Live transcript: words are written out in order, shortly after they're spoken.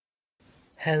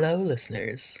Hello,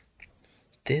 listeners.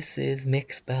 This is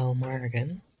Mix Bell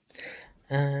Morgan,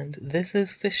 and this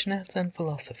is Fishnets and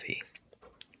Philosophy.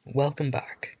 Welcome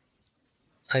back.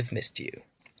 I've missed you.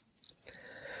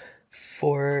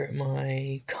 For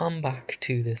my comeback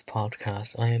to this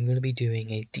podcast, I am going to be doing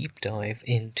a deep dive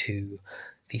into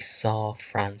the Saw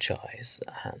franchise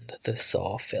and the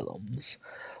Saw films.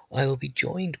 I will be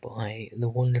joined by the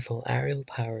wonderful Ariel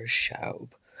Powers Schaub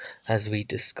as we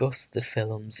discuss the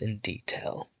films in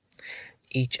detail.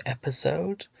 Each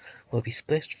episode will be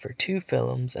split for 2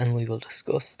 films and we will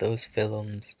discuss those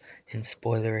films in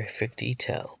spoilerific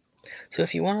detail. So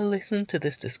if you want to listen to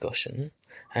this discussion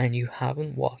and you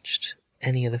haven't watched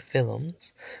any of the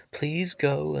films, please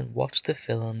go and watch the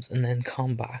films and then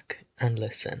come back and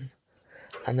listen.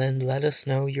 And then let us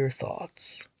know your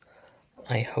thoughts.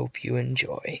 I hope you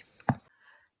enjoy.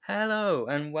 Hello,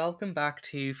 and welcome back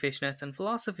to Fishnets and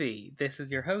Philosophy. This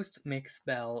is your host, Mix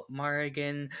Bell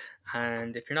Morrigan,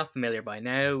 and if you're not familiar by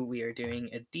now, we are doing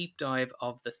a deep dive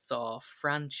of the Saw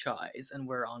franchise, and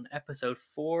we're on episode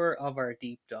 4 of our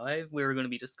deep dive. We're going to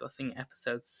be discussing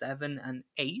episodes 7 and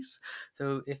 8,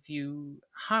 so if you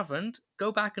haven't,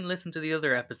 go back and listen to the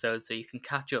other episodes so you can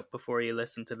catch up before you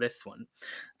listen to this one.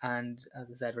 And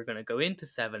as I said, we're going to go into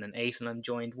 7 and 8, and I'm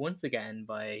joined once again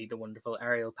by the wonderful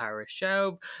Ariel Powers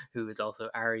Schaub, who is also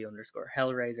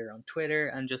Ari_Hellraiser on Twitter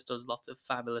and just does lots of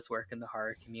fabulous work in the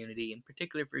horror community, in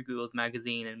particular for Ghouls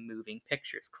Magazine and Moving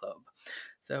Pictures Club.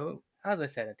 So, as I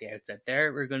said at the outset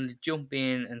there, we're going to jump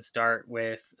in and start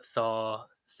with Saw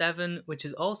 7, which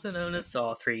is also known as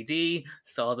Saw 3D,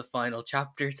 Saw the Final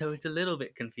Chapter, so it's a little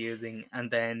bit confusing, and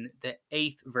then the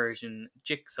 8th version,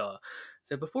 Jigsaw.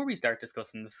 So before we start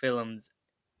discussing the films,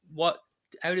 what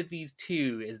out of these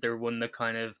two is there one that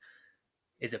kind of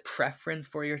is a preference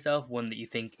for yourself, one that you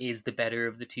think is the better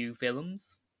of the two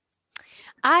films?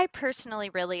 I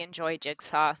personally really enjoy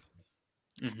Jigsaw.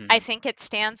 I think it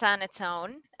stands on its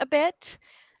own a bit.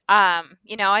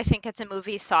 I think it's a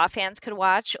movie Saw fans could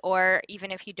watch, or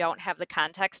even if you don't have the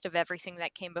context of everything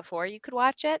that came before, you could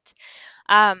watch it.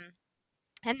 Um,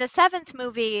 and the seventh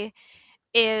movie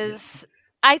is,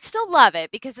 I still love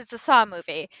it because it's a Saw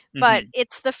movie, but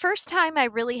it's the first time I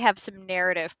really have some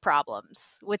narrative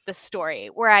problems with the story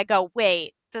where I go,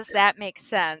 wait, does that make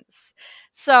sense?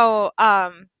 So,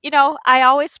 I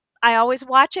always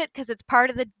watch it because it's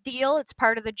part of the deal, it's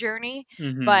part of the journey.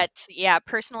 Mm-hmm. But yeah,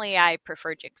 personally, I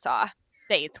prefer Jigsaw,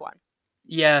 the eighth one.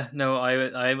 Yeah, no,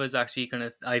 I was actually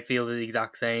I feel the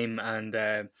exact same,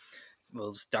 and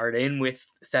we'll start in with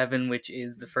 7, which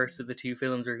is the first of the two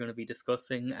films we're going to be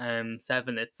discussing.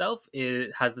 7 itself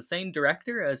has the same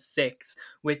director as 6,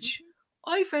 which Mhm.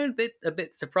 I found a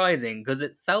bit surprising because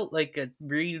it felt like a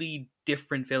really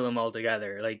different film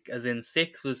altogether. Like, as in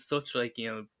 6 was such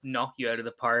knock you out of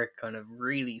the park, kind of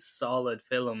really solid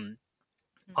film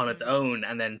on its Mhm. own,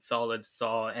 and then solid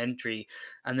Saw entry,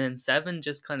 and then 7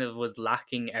 just kind of was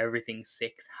lacking everything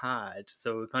 6 had,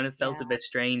 so it kind of felt Yeah. a bit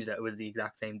strange that it was the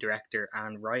exact same director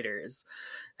and writers.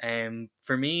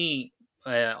 For me,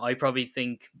 I probably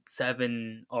think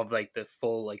 7 of like the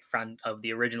full of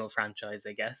the original franchise,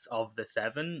 I guess, of the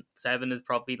 7 is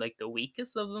probably like the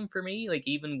weakest of them for me, like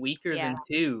even weaker Yeah. than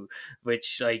 2,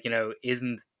 which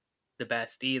isn't the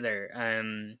best either.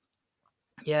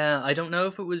 Yeah, I don't know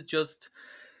if it was just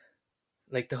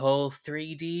like the whole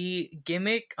 3D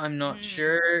gimmick. I'm not Mm.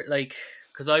 sure, like,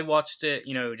 because I watched it,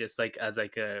 just like as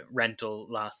like a rental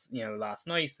last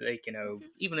night, like, Mhm.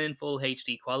 even in full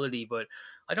HD quality. But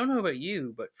I don't know about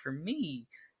you, but for me,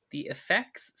 the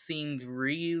effects seemed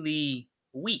really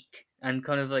weak, and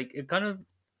kind of like it kind of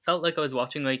felt like I was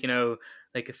watching like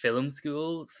a film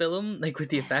school film, like with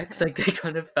the effects, like they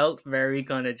kind of felt very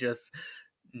kind of just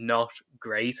not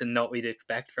great and not what you'd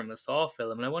expect from a Saw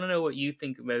film. And I want to know what you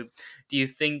think about. Do you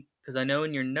think, because I know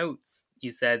in your notes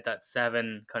you said that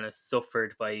 7 kind of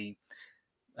suffered by,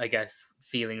 I guess,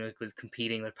 feeling like it was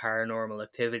competing with Paranormal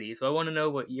Activity. So I want to know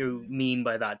what you Mm. mean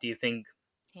by that. Do you think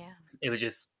Yeah. it was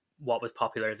just what was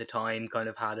popular at the time kind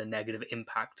of had a negative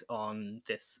impact on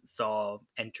this Saw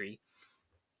entry?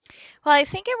 Well, I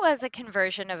think it was a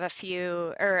conversion of a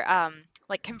few, or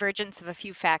like convergence of a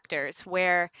few factors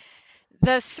where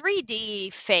the 3D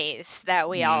phase that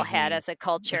we all had Mm-hmm. as a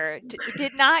culture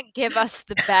did not give us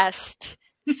the best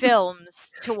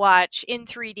films to watch in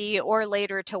 3D or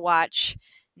later to watch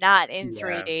not in Yeah.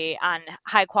 3D on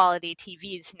high quality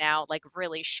TVs now, like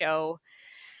really show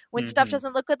when stuff Mm-hmm.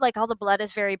 doesn't look good, like all the blood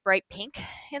is very bright pink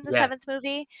in the Yes. seventh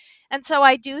movie. And so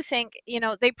I do think,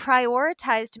 they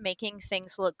prioritized making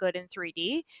things look good in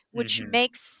 3D, which Mm-hmm.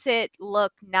 makes it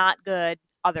look not good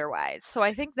otherwise. So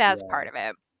I think that's Yeah. part of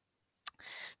it.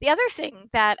 The other thing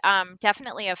that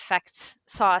definitely affects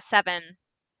Saw 7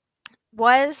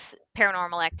 was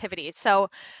Paranormal Activity. So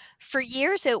for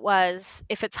years it was,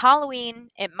 if it's Halloween,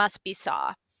 it must be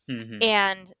Saw. Mm-hmm.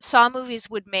 And Saw movies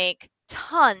would make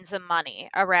tons of money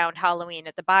around Halloween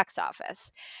at the box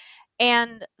office.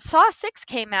 And Saw 6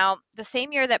 came out the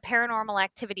same year that Paranormal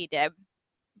Activity did.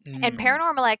 And Mm.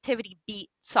 Paranormal Activity beat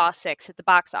Saw 6 at the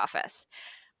box office.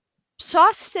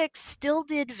 Saw 6 still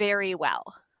did very well.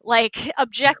 Like,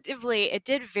 objectively, it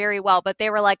did very well, but they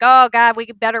were like, oh, God, we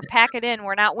better pack it in.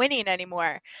 We're not winning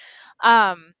anymore.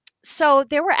 Um, so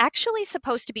there were actually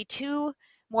supposed to be two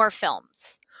more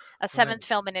films, a Right. seventh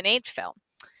film and an eighth film,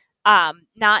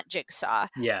 not Jigsaw.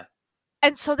 Yeah.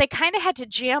 And so they kind of had to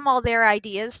jam all their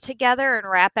ideas together and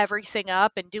wrap everything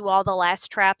up and do all the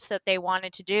last traps that they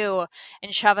wanted to do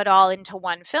and shove it all into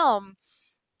one film.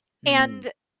 Mm.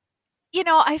 And,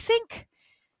 I think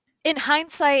in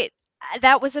hindsight,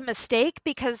 that was a mistake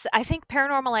because I think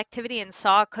Paranormal Activity and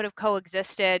Saw could have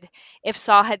coexisted if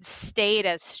Saw had stayed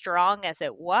as strong as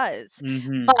it was.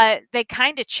 Mm-hmm. But they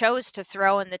kind of chose to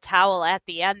throw in the towel at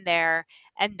the end there.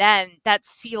 And then that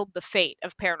sealed the fate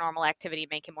of Paranormal Activity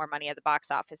making more money at the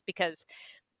box office because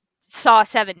Saw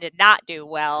 7 did not do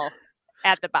well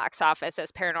at the box office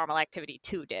as Paranormal Activity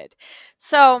 2 did.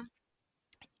 So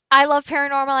I love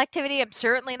Paranormal Activity. I'm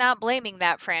certainly not blaming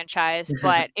that franchise,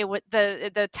 but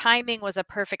the timing was a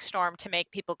perfect storm to make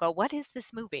people go, "What is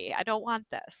this movie? I don't want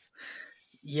this."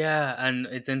 Yeah, and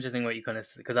it's interesting what you kind of,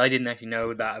 because I didn't actually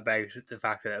know that about the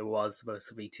fact that it was supposed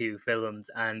to be two films,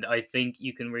 and I think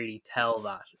you can really tell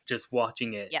that just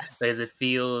watching it because Yes. it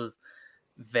feels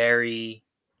very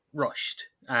rushed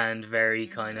and very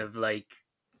kind Mhm. of like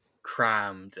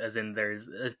crammed, as in there's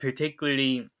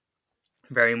particularly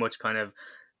very much kind of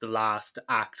the last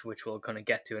act, which we'll kind of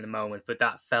get to in a moment, but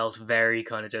that felt very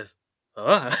kind of just,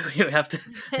 oh, we have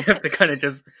to kind of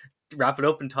just wrap it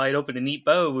up and tie it up in a neat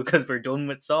bow because we're done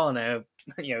with Saw now.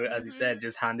 As you said, Mhm.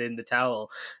 just hand in the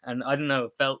towel. And I don't know,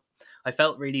 I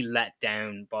felt really let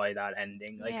down by that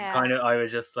ending. Like, it kind Yeah. of, I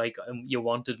was just like, you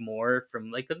wanted more from,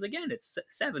 like, because again, it's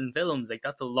seven films. Like,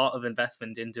 that's a lot of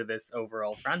investment into this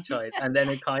overall franchise, and then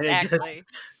it kind of just, Exactly.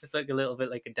 it's like a little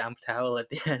bit like a damp towel at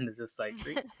the end. It's just like,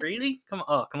 really, come on,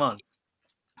 oh, come on.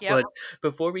 Yep. But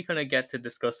before we kind of get to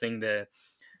discussing the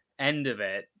end of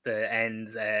it, the end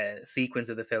sequence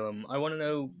of the film, I want to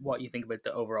know what you think about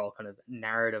the overall kind of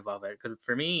narrative of it. Because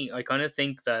for me, I kind of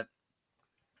think that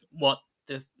what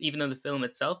even though the film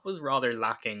itself was rather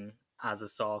lacking as a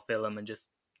Saw film and just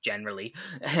generally,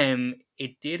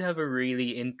 it did have a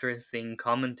really interesting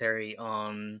commentary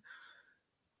on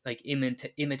like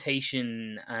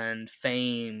imitation and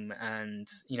fame and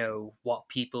what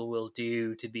people will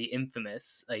do to be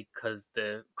infamous, like, because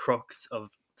the crux of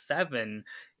Seven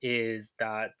is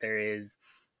that there is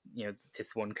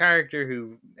this one character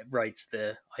who writes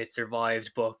the I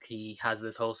Survived book. He has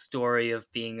this whole story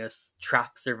of being a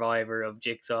trap survivor of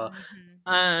Jigsaw, Mhm.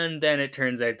 and then it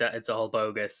turns out that it's all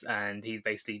bogus and he's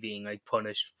basically being like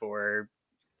punished for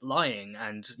lying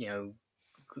and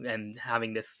and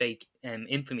having this fake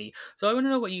infamy. So I want to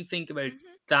know what you think about Mhm.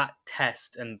 that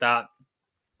test and that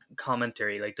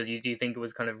commentary. Like, do you think it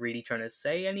was kind of really trying to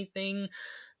say anything,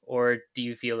 or do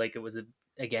you feel like it was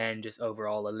again just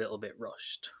overall a little bit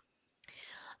rushed?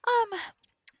 Um,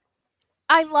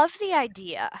 I love the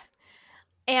idea.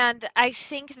 And I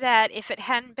think that if it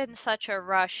hadn't been such a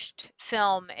rushed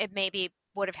film, it maybe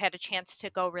would have had a chance to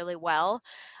go really well.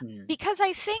 Hmm. Because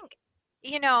I think,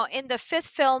 in the fifth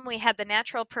film, we had the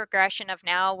natural progression of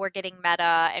now we're getting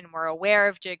meta and we're aware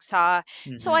of Jigsaw.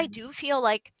 So I Mm-hmm. do feel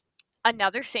like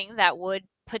another thing that would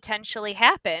potentially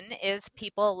happen is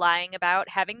people lying about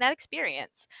having that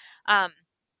experience. Um,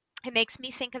 it makes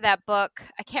me think of that book.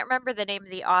 I can't remember the name of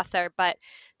the author, but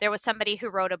there was somebody who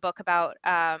wrote a book about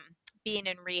being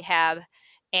in rehab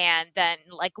and then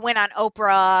like went on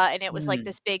Oprah and it was like Mm.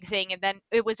 this big thing and then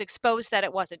it was exposed that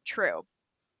it wasn't true.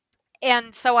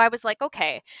 And so I was like,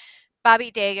 okay,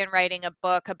 Bobby Dagan writing a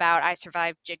book about I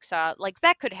Survived Jigsaw, like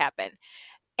that could happen.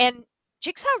 And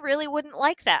Jigsaw really wouldn't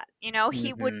like that.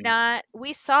 He would Mm-hmm. not.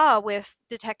 We saw with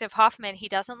Detective Hoffman, he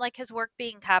doesn't like his work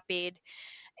being copied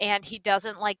and he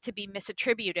doesn't like to be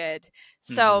misattributed.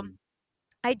 So Mm-hmm.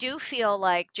 I do feel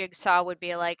like Jigsaw would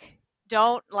be like,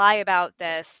 don't lie about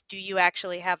this. Do you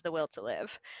actually have the will to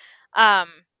live? Um,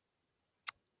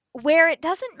 where it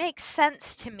doesn't make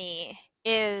sense to me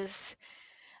is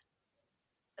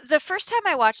the first time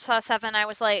I watched Saw 7, I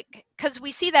was like, because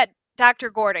we see that Dr.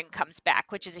 Gordon comes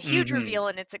back, which is a huge Mm-hmm. reveal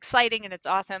and it's exciting and it's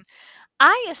awesome.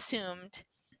 I assumed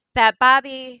that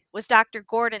Bobby was Dr.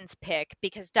 Gordon's pick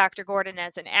because Dr. Gordon,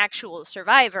 as an actual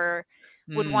survivor,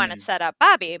 would want to Mm. set up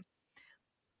Bobby.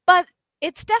 But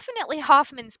it's definitely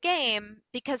Hoffman's game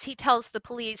because he tells the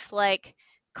police, like,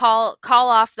 call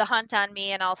off the hunt on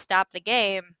me and I'll stop the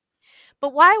game.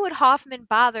 But why would Hoffman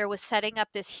bother with setting up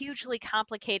this hugely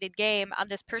complicated game on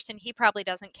this person he probably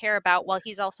doesn't care about while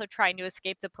he's also trying to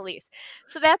escape the police?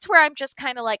 So that's where I'm just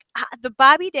kind of like, the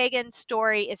Bobby Dagen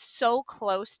story is so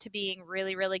close to being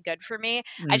really, really good for me.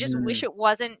 I just wish it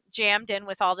wasn't jammed in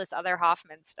with all this other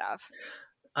Hoffman stuff.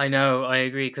 I know, I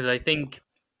agree, because I think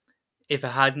if it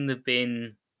hadn't have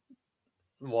been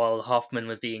while Hoffman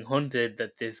was being hunted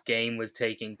that this game was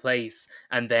taking place,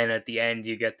 and then at the end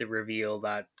you get the reveal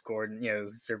that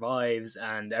Gordon, survives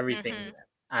and everything,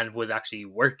 and was actually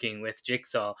working with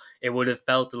Jigsaw, it would have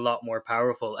felt a lot more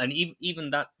powerful. And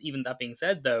even that being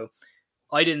said, though,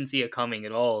 I didn't see it coming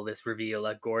at all, this reveal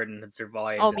that Gordon had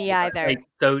survived. Oh, me either.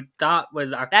 So that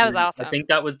was actually, that was awesome. I think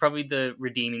that was probably the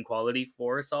redeeming quality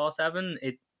for Saw 7.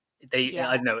 I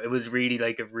don't know, it was really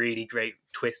like a really great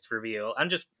twist reveal, and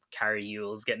just Cary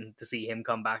Elwes, getting to see him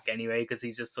come back anyway, because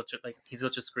he's just such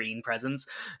a screen presence.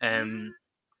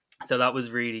 So that was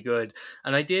really good,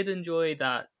 and I did enjoy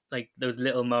that, like those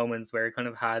little moments where it kind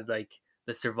of had like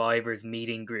the survivors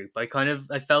meeting group. I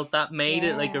felt that made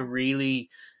it like a really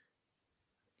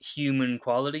human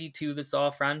quality to the Saw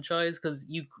franchise, because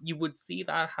you would see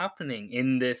that happening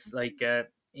in this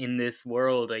in this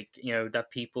world,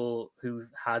 that people who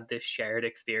had this shared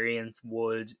experience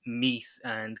would meet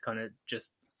and kind of just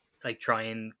like try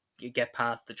and get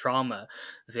past the trauma.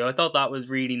 So I thought that was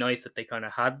really nice that they kind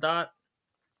of had that.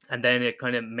 And then it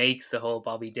kind of makes the whole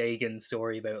Bobby Dagen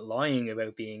story about lying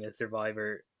about being a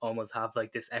survivor almost have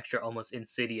like this extra, almost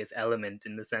insidious element,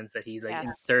 in the sense that he's like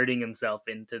inserting himself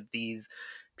into these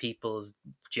people's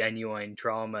genuine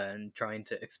trauma and trying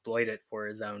to exploit it for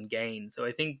his own gain. So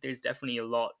I think there's definitely a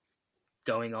lot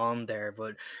going on there,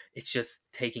 but it's just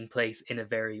taking place in a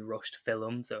very rushed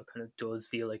film, so it kind of does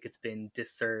feel like it's been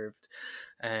disserved.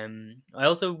 I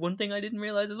also, one thing I didn't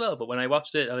realize as well, but when I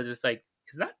watched it, I was just like,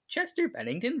 is that Chester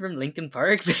Bennington from Linkin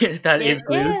Park that is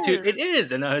glued to it?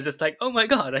 Is, and I was just like, oh my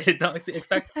god, I did not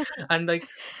expect. And like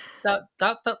that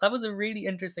was a really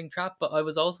interesting trap, but I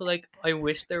was also like, I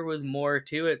wish there was more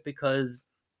to it, because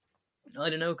I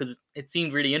don't know, because it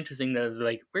seemed really interesting that it was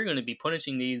like, we're going to be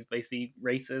punishing these basically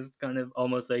racist, kind of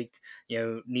almost like,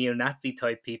 neo-Nazi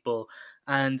type people.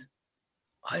 And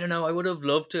I don't know, I would have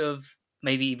loved to have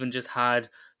maybe even just had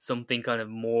something kind of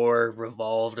more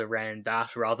revolved around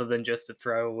that, rather than just a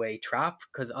throwaway trap.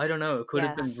 Because I don't know, it could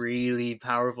have been really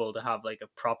powerful to have like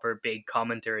a proper big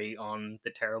commentary on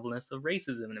the terribleness of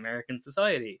racism in American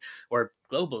society, or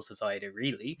global society,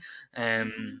 really.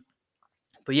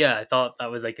 But yeah, I thought that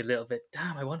was like a little bit,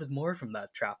 damn, I wanted more from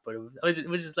that trap. But it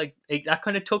was just like, that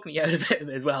kind of took me out of it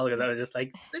as well, because I was just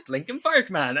like, it's Linkin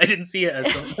Park, man. I didn't see it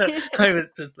as something. I was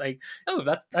just like, oh,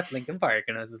 that's Linkin Park.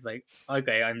 And I was just like,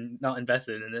 okay, I'm not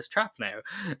invested in this trap now.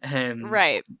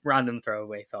 Right. Random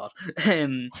throwaway thought.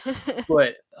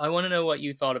 But I want to know what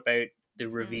you thought about the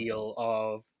reveal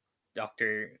of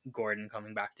Dr. Gordon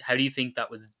coming back. How do you think that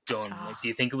was done? Like, do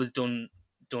you think it was done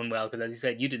well? Because as you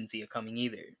said, you didn't see it coming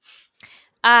either.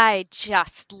 I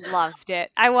just loved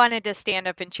it. I wanted to stand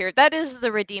up and cheer. That is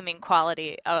the redeeming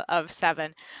quality of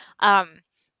 7. I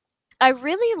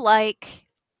really like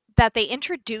that they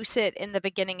introduce it in the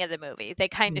beginning of the movie. They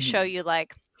kind of show you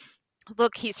like,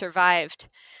 look, he survived.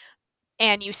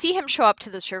 And you see him show up to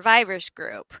the survivors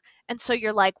group. And so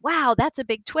you're like, wow, that's a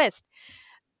big twist.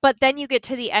 But then you get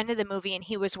to the end of the movie and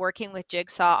he was working with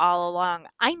Jigsaw all along.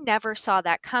 I never saw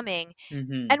that coming.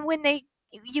 And when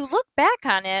you look back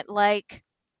on it, like,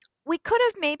 we could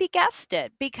have maybe guessed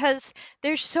it, because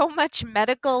there's so much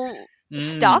medical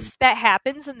stuff that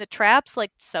happens in the traps, like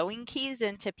sewing keys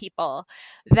into people,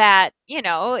 that,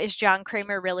 is John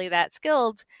Kramer really that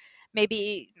skilled?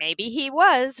 Maybe he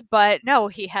was, but no,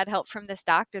 he had help from this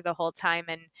doctor the whole time.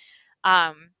 And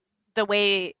the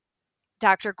way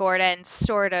Dr. Gordon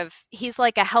he's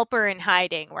like a helper in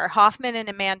hiding, where Hoffman and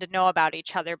Amanda know about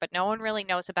each other, but no one really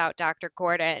knows about Dr.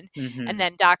 Gordon. And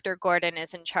then Dr. Gordon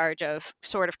is in charge of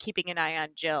sort of keeping an eye on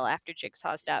Jill after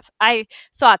Jigsaw's death. I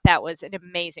thought that was an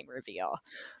amazing reveal.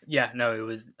 Yeah, no, it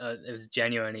was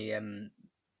genuinely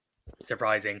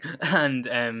surprising. And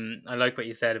I like what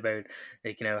you said about,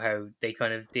 like, how they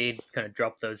kind of did kind of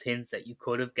drop those hints that you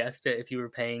could have guessed it if you were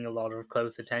paying a lot of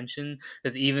close attention.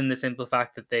 Because even the simple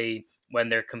fact that when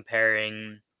they're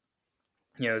comparing,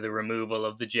 the removal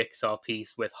of the Jigsaw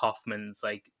piece with Hoffman's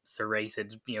like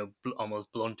serrated,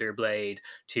 almost blunter blade,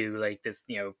 to like this,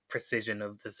 precision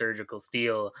of the surgical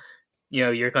steel,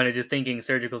 you're kind of just thinking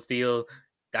surgical steel,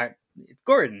 that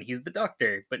Gordon, he's the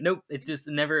doctor. But nope, it just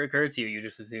never occurs to you. You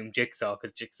just assume Jigsaw,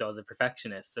 because Jigsaw is a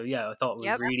perfectionist. So yeah, I thought it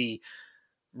was really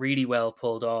really well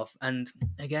pulled off. And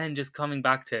again, just coming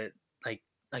back to, like,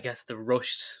 I guess the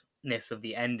rushedness of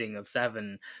the ending of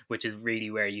Seven, which is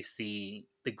really where you see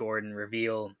the Gordon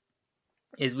reveal,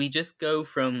 is we just go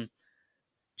from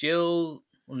Jill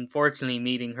unfortunately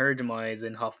meeting her demise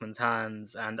in Hoffman's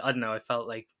hands, and I don't know, I felt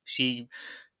like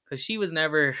because she was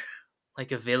never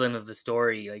like a villain of the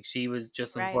story. Like, she was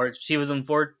just Right.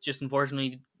 just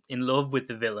unfortunately in love with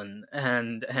the villain,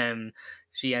 and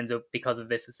she ends up, because of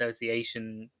this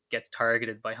association, gets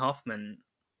targeted by Hoffman.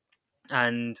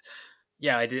 And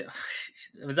yeah, I did.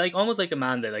 It was like almost like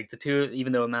Amanda, like the two,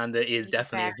 even though Amanda is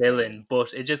definitely a Exactly. villain,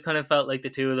 but it just kind of felt like the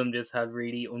two of them just had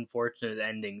really unfortunate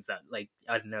endings that, like,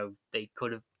 I don't know, they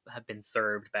could have been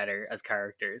served better as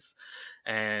characters.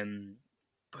 Um,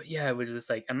 but yeah, it was just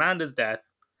like Amanda's death,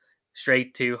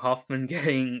 straight to Hoffman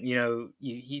getting,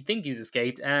 you think he's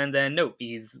escaped, and then nope,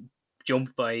 he's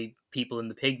jumped by people in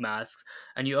the pig masks,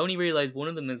 and you only realize one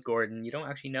of them is Gordon. You don't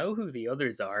actually know who the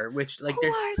others are, which, like, Who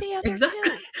there's are the other exactly,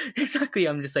 two? exactly.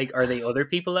 I'm just like, are they other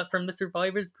people that from the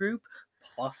survivors group?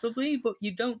 Possibly, but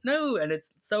you don't know, and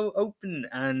it's so open.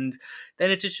 And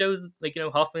then it just shows, like,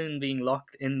 Hoffman being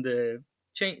locked in the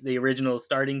original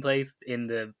starting place in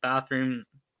the bathroom,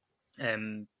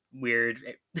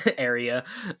 weird area,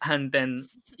 and then,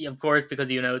 of course, because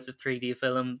it's a 3D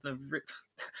film,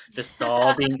 the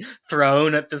saw being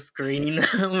thrown at the screen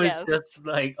was Yes, just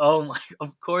like, oh my,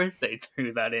 of course they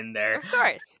threw that in there. of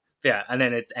course. Yeah, and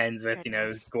then it ends with,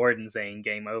 Goodness. Gordon saying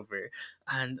game over.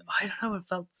 And I don't know, it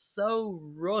felt so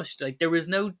rushed. Like, there was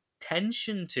no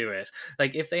tension to it.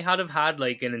 Like, if they had have had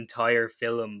like an entire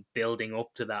film building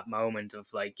up to that moment of,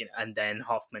 like, and then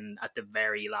Hoffman at the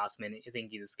very last minute, you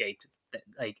think he's escaped,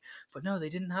 like, but no, they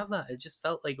didn't have that. It just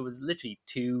felt like it was literally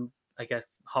two, I guess,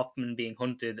 Hoffman being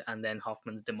hunted and then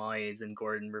Hoffman's demise and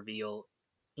Gordon reveal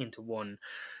into one.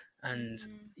 And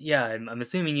Hmm. yeah, I'm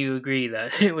assuming you agree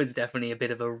that it was definitely a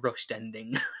bit of a rushed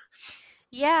ending.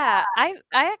 Yeah, I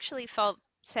actually felt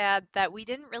sad that we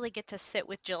didn't really get to sit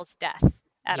with Jill's death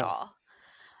at Yes. all.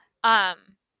 Um,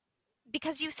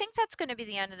 because you think that's going to be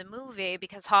the end of the movie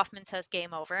because Hoffman says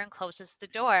game over and closes the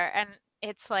door, and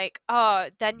it's like, oh,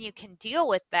 then you can deal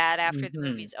with that after the Hmm.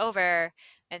 movie's over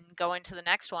and go into the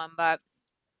next one. But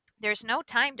there's no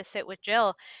time to sit with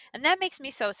Jill. And that makes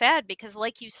me so sad because,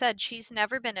 like you said, she's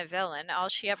never been a villain. All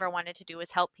she ever wanted to do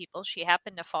was help people. She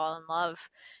happened to fall in love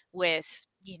with,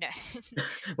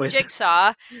 With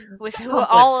Jigsaw, with a who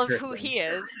complex all of who person. he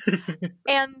is.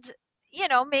 And,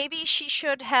 maybe she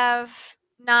should have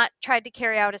not tried to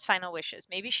carry out his final wishes.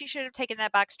 Maybe she should have taken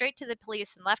that box straight to the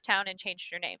police and left town and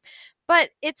changed her name.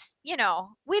 But it's,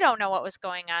 we don't know what was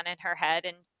going on in her head.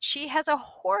 And she has a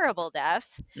horrible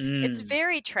death. It's Mm.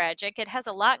 very tragic. It has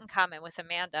a lot in common with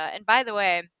Amanda. And by the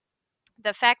way,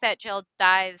 the fact that Jill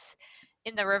dies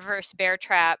in the reverse bear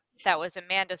trap that was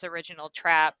Amanda's original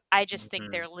trap, I just think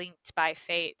Mhm. they're linked by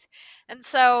fate. And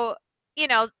so, you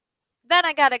know, then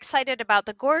I got excited about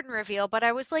the Gordon reveal, but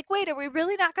I was like, wait, are we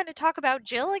really not going to talk about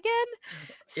Jill again?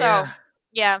 So, Yeah,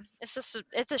 yeah,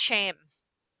 it's a shame.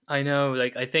 I know.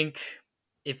 Like, I think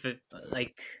if it,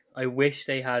 like, I wish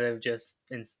they had have just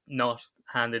not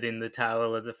handed in the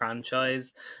towel as a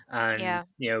franchise, and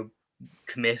Yeah.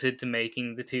 committed to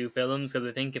making the two films, because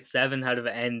I think if Seven had have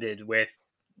ended with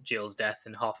Jill's death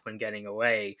and Hoffman getting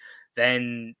away,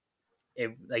 then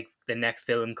it, like, the next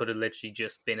film could have literally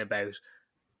just been about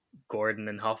Gordon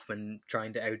and Hoffman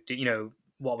trying to outdo,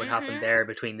 what would happen Mhm. there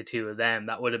between the two of them.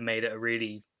 That would have made it a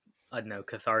really, I don't know,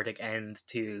 cathartic end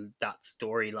to that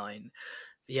storyline.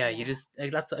 Yeah, you Yeah. just,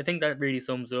 like, that's, I think that really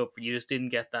sums up. You just didn't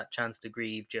get that chance to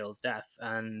grieve Jill's death,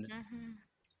 and Mhm.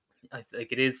 like,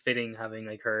 it is fitting having,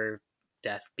 like, her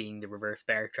death being the reverse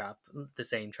bear trap, the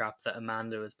same trap that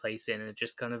Amanda was placed in. And it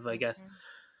just kind of, I guess, Mhm.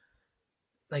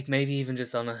 like, maybe even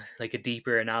just on a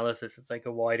deeper analysis, it's like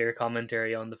a wider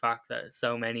commentary on the fact that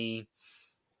so many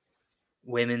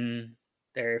women,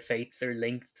 their fates are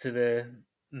linked to the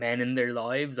men in their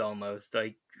lives, almost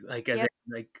like as it, Yep.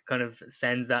 like, kind of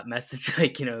sends that message,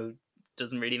 like,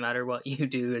 doesn't really matter what you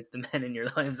do, it's the men in your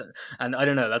lives. And I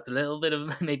don't know, that's a little bit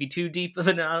of maybe too deep of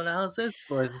an analysis,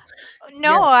 but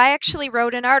yeah. No, I actually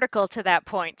wrote an article to that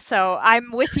point, so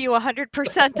I'm with you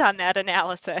 100% on that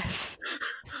analysis.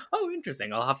 Oh,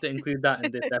 interesting. I'll have to include that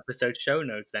in this episode show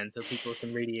notes then, so people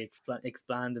can really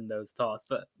expand in those thoughts.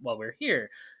 But while we're here,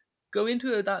 go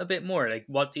into that a bit more. Like,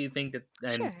 what do you think that,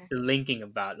 Sure. the linking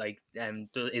of that, like,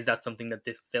 is that something that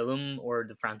this film or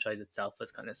the franchise itself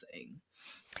is kind of saying?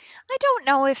 I don't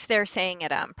know if they're saying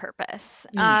it on purpose.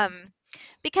 Mm.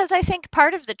 Because I think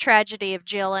part of the tragedy of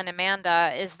Jill and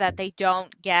Amanda is that they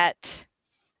don't get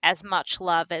as much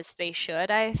love as they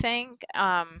should, I think.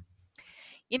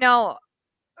 You know,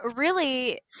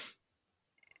 really,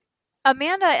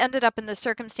 Amanda ended up in the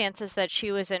circumstances that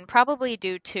she was in probably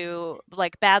due to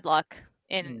like bad luck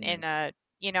in a,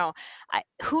 you know,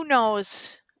 who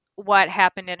knows what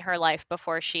happened in her life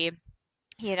before she,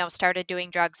 started doing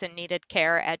drugs and needed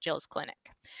care at Jill's clinic.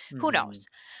 Who knows?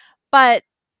 But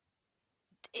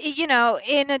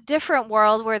in a different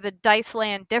world where the dice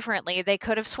land differently, they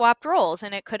could have swapped roles,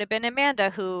 and it could have been Amanda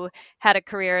who had a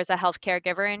career as a health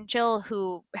caregiver and Jill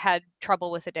who had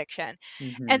trouble with addiction.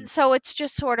 And so it's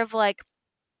just sort of like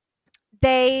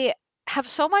they have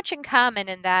so much in common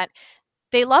in that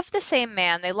they love the same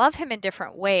man, they love him in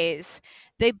different ways.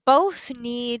 They both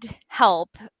need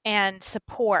help and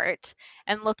support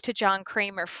and look to John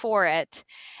Kramer for it.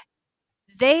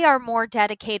 They are more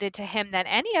dedicated to him than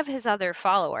any of his other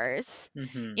followers.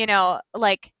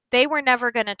 Like they were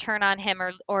never going to turn on him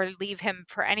or leave him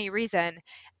for any reason.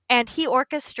 And he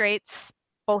orchestrates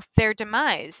both their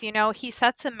demise. He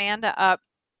sets Amanda up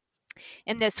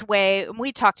in this way. And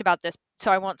we talked about this,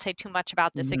 so I won't say too much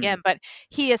about this again, but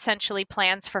he essentially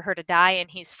plans for her to die and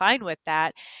he's fine with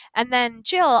that. And then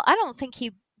Jill, I don't think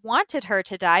he wanted her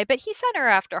to die, but he sent her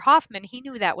after Hoffman. He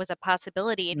knew that was a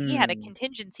possibility and he had a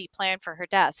contingency plan for her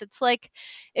death. It's like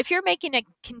if you're making a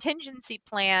contingency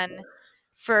plan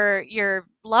for your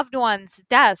loved one's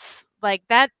death, like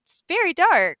that's very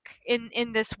dark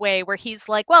in this way where he's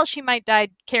like, well, she might die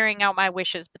carrying out my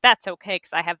wishes, but that's okay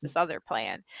because I have this other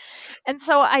plan. And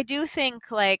so I do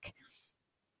think like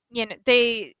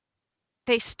they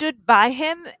stood by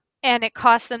him and it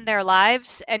cost them their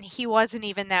lives and he wasn't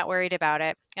even that worried about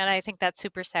it, and I think that's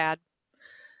super sad.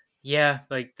 Yeah,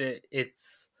 like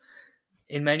it's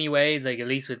in many ways, like at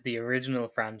least with the original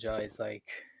franchise, like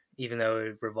even though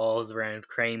it revolves around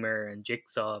Kramer and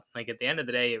Jigsaw, like at the end of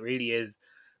the day, it really is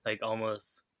like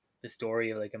almost the story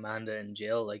of like Amanda and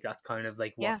Jill. Like that's kind of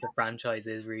like what the franchise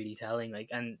is really telling. Like,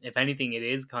 and if anything, it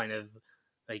is kind of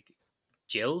like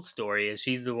Jill's story is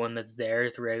she's the one that's there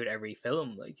throughout every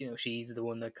film. Like, she's the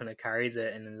one that kind of carries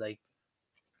it and like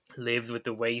lives with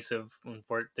the weight of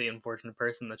the unfortunate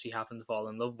person that she happened to fall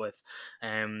in love with.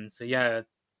 So yeah,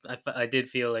 I did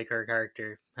feel like her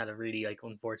character had a really like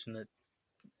unfortunate.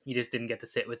 You just didn't get to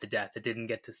sit with the death. It didn't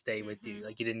get to stay with you.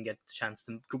 Like you didn't get the chance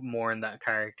to mourn that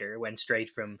character. It went straight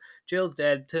from Jill's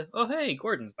dead to, oh hey,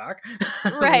 Gordon's back.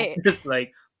 Right. Just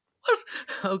like, what?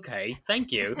 Okay,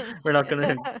 thank you. We're not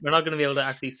gonna be able to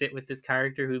actually sit with this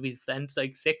character who we spent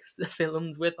like 6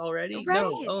 films with already. Right.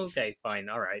 No, okay, fine,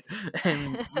 all right.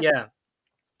 And yeah,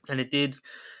 and it did.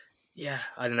 Yeah,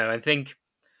 I don't know.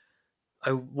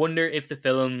 I wonder if the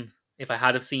film, if I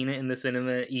had have seen it in the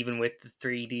cinema, even with the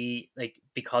 3D, like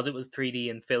because it was 3D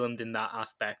and filmed in that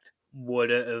aspect, would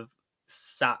it have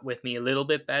sat with me a little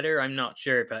bit better? I'm not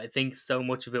sure, but I think so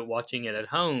much of it watching it at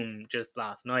home just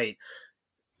last night,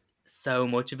 so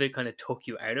much of it kind of took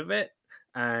you out of it,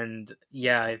 and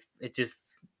yeah, it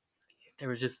just there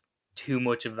was just too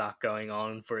much of that going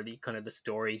on for the kind of the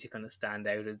story to kind of stand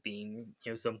out as being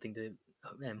something to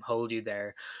hold you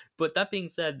there. But that being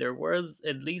said, there was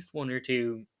at least one or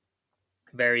two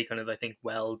very kind of, I think,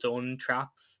 well done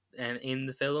traps in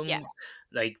the film. Yes.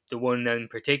 Like the one in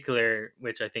particular,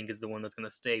 which I think is the one that's going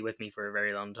to stay with me for a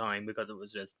very long time because it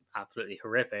was just absolutely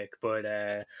horrific.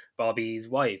 But Bobby's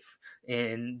wife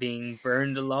in being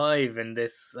burned alive in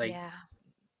this like. Yeah.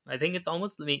 I think it's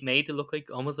almost made to look like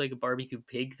almost like a barbecue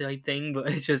pig type thing,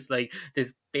 but it's just like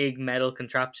this big metal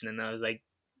contraption, and I was like,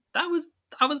 that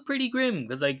was pretty grim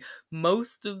because like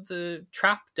most of the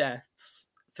trap deaths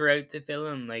throughout the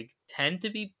film like tend to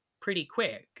be pretty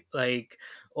quick, like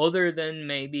other than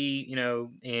maybe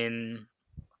in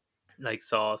like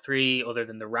Saw 3, other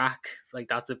than the rack, like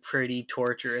that's a pretty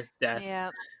torturous death. Yeah.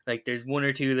 Like there's one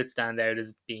or two that stand out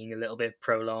as being a little bit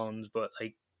prolonged, but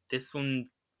like this one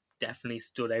definitely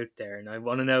stood out there. And I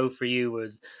want to know for you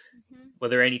were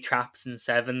there any traps in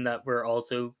 7 that were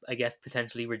also, I guess,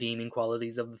 potentially redeeming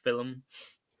qualities of the film?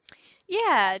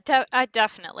 Yeah,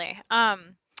 definitely.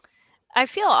 I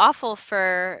feel awful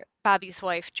for Bobby's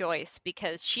wife Joyce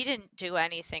because she didn't do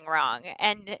anything wrong.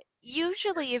 And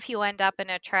usually if you end up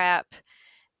in a trap,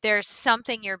 there's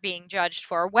something you're being judged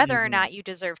for. Whether or not you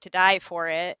deserve to die for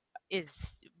it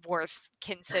is worth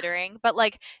considering. But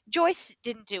like Joyce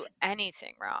didn't do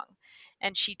anything wrong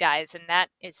and she dies, and that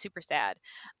is super sad.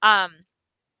 I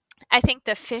think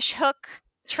the fish hook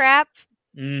trap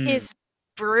is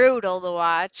brutal to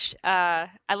watch. I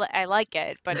like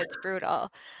it, but it's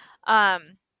brutal.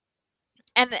 And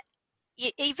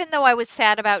even though I was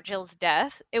sad about Jill's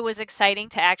death, it was exciting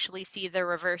to actually see the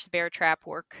reverse bear trap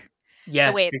work. Yes,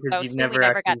 the way it's because you've supposed to. We never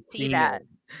never got actually to see seen that. it.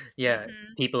 Yeah,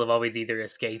 people have always either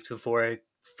escaped before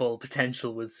full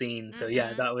potential was seen. So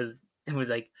yeah, that was it was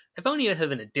like, if only it had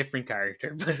been a different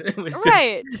character, but it was just,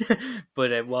 Right.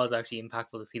 but it was actually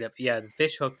impactful to see that. But yeah, the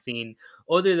fish hook scene,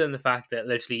 other than the fact that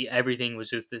literally everything was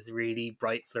just this really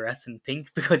bright fluorescent pink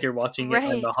because you're watching it on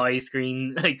Right. the high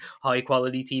screen, like high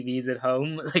quality TVs at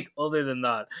home, like other than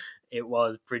that, it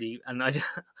was pretty, and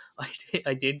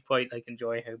I did quite like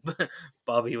enjoy how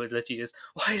Bobby was literally just,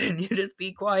 why didn't you just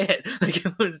be quiet? Like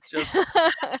it was just,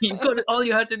 all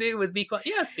you had to do was be quiet.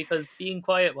 Yes, because being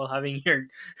quiet while having your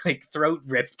like throat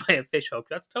ripped by a fish hook,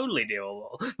 that's totally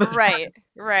doable. Right.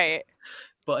 Right.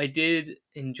 But I did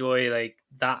enjoy like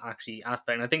that actually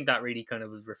aspect, and I think that really kind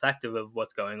of was reflective of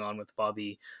what's going on with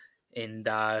Bobby, in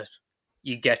that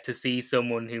you get to see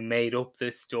someone who made up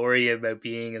this story about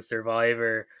being a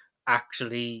survivor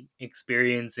actually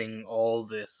experiencing all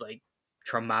this like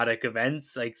traumatic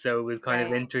events. Like, so it was kind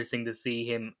of Right. interesting to see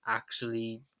him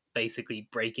actually basically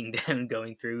breaking down,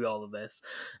 going through all of this.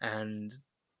 And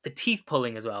the teeth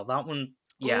pulling as well, that one,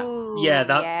 yeah. Ooh,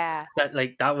 That yeah.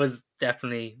 like that was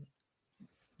definitely,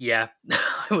 yeah.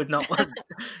 I would not want,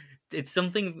 it's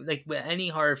something like with any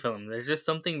horror film, there's just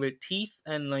something with teeth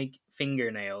and like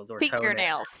fingernails or toenails.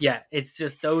 Fingernails. Yeah, it's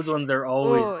just those ones are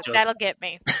always Ooh, just, that'll get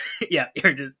me. yeah,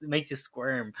 you're just, it makes you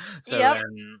squirm. So Yep.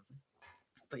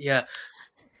 but yeah,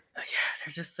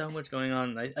 there's just so much going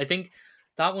on. I think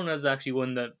that one was actually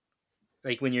one that,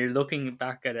 like, when you're looking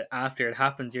back at it after it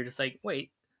happens, you're just like,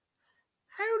 wait,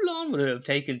 how long would it have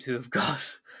taken to have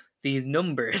got these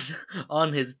numbers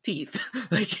on his teeth?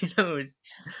 Like, you know, it's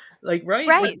like, right?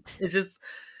 Right. It's just,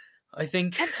 I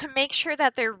think, And to make sure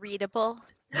that they're readable,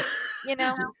 you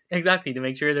know? exactly, to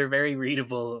make sure they're very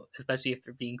readable, especially if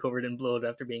they're being covered in blood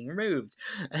after being removed.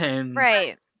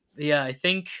 Right. Yeah, I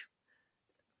think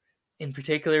in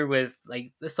particular with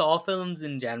like the Saw films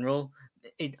in general,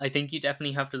 I think you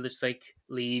definitely have to just like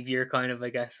leave your kind of, I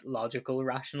guess, logical,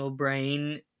 rational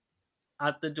brain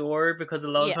at the door, because a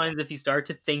lot of Yes. times if you start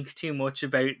to think too much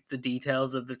about the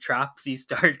details of the traps, you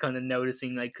start kind of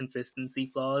noticing like consistency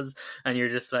flaws, and you're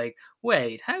just like,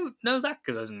 wait, how, no, that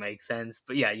doesn't make sense.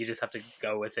 But yeah, you just have to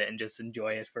go with it and just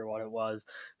enjoy it for what it was.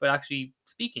 But actually,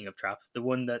 speaking of traps, the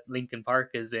one that Linkin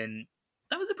Park is in,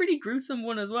 that was a pretty gruesome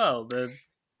one as well.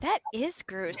 That is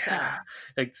gruesome. Yeah,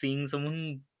 like seeing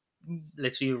someone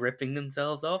literally ripping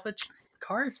themselves off a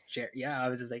car chair. Yeah, I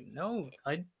was just like, no,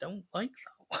 I don't like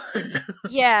that one.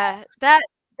 Yeah, that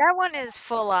one is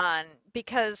full on,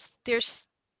 because there's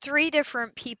 3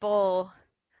 different people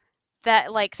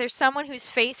that, like, there's someone whose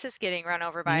face is getting run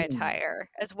over by a tire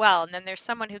as well, and then there's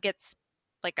someone who gets,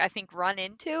 like, I think run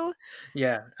into.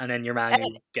 Yeah, and then your man And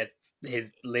who gets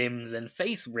his limbs and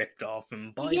face ripped off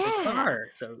him by the yeah. car.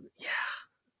 So yeah.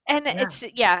 And Yeah. it's,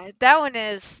 yeah, that one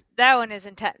is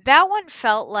intense. That one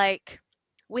felt like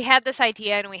we had this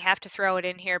idea and we have to throw it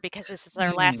in here because this is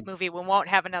our last movie. We won't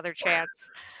have another chance.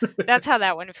 That's how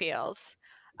that one feels.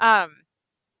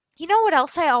 You know what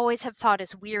else I always have thought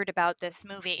is weird about this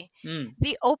movie?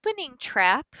 The opening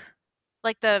trap,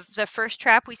 like the first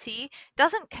trap we see,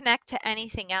 doesn't connect to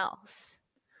anything else.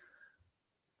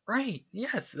 Right.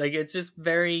 Yes. Like, it's just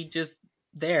very just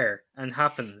there and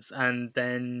happens, and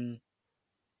then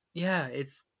yeah,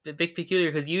 it's a bit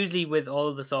peculiar because usually with all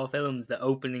of the Saw films, the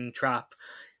opening trap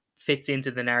fits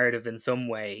into the narrative in some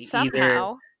way, either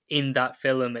Somehow. in that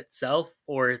film itself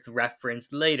or it's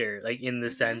referenced later, like in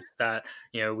the sense that,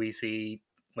 you know, we see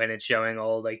when it's showing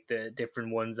all like the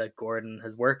different ones that Gordon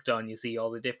has worked on, you see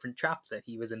all the different traps that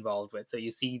he was involved with, so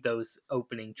you see those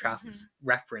opening traps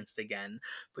referenced again.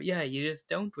 But yeah, you just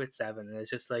don't with 7, and it's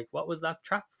just like, what was that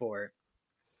trap for?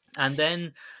 And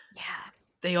then Yeah.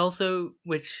 they also,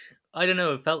 which I don't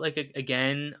know, it felt like,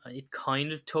 again, it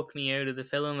kind of took me out of the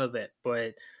film a bit,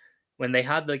 but when they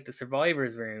had like the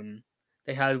survivors room,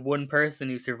 they had one person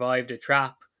who survived a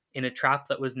trap in a trap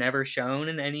that was never shown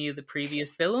in any of the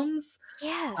previous films.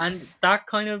 Yes. And that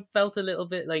kind of felt a little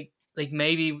bit like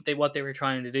maybe what they were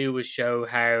trying to do was show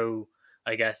how,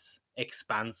 I guess,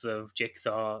 expansive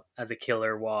Jigsaw as a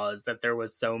killer was, that there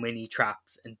was so many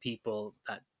traps and people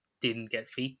that didn't get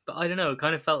feet. But I don't know, it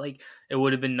kind of felt like it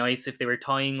would have been nice if they were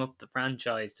tying up the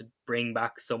franchise to bring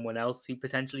back someone else who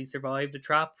potentially survived a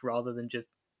trap rather than just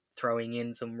throwing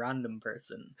in some random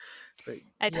person. But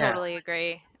I totally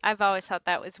agree. I've always thought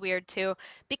that was weird too,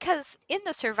 because in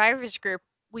the survivors group,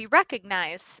 we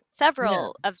recognize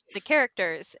several of the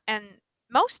characters, and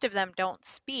most of them don't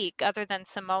speak other than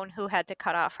Simone, who had to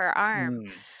cut off her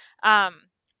arm.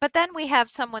 But then we have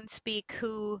someone speak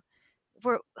who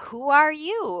are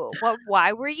you?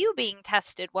 Why were you being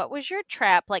tested? What was your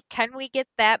trap? Like, can we get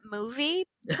that movie,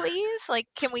 please? Like,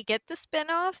 can we get the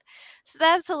spinoff? So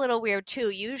that's a little weird too.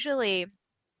 Usually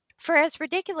For as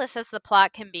ridiculous as the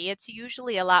plot can be, it's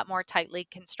usually a lot more tightly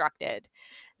constructed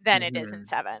than it is in Mm-hmm.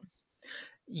 7.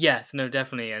 Yes, no,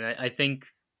 definitely, and I think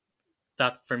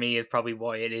that for me is probably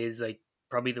why it is like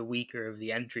probably the weaker of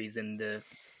the entries in the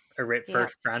Yeah.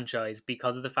 first franchise,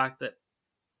 because of the fact that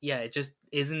it just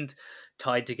isn't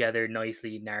tied together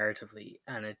nicely narratively,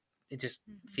 and it just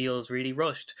feels really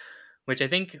rushed, which I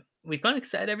think we've kind of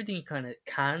said everything you kind of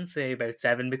can say about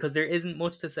 7, because there isn't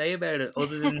much to say about it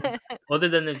other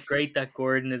than it's great that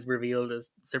Gordon is revealed as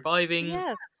surviving,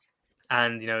 Yes.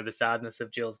 and the sadness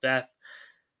of Jill's death.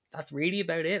 That's really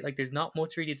about it. Like, there's not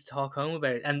much really to talk home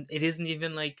about, and it isn't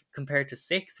even like compared to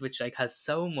 6, which like has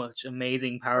so much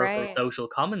amazing, powerful Right. social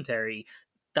commentary.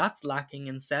 That's lacking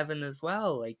in 7 as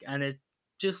well. Like, and it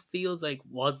just feels like,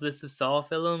 was this a Saw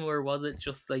film, or was it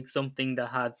just like something that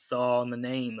had Saw on the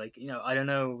name? Like, I don't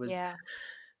know. Yeah.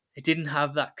 It didn't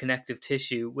have that connective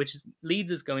tissue, which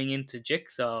leads us going into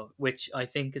Jigsaw, which I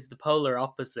think is the polar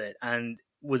opposite, and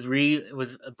it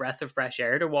was a breath of fresh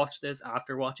air to watch this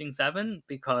after watching 7,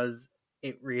 because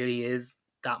it really is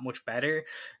that much better.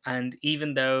 And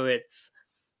even though it's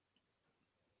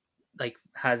like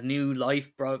has new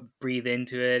life breathe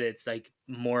into it, it's like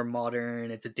more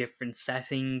modern, it's a different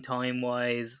setting time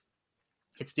wise,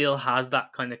 it still has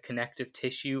that kind of connective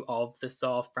tissue of the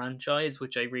Saw franchise,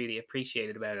 which I really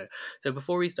appreciated about it. So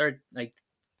before we start like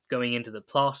going into the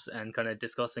plot and kind of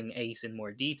discussing 8 in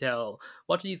more detail,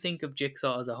 what do you think of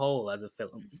Jigsaw as a whole as a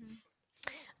film?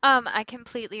 I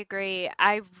completely agree.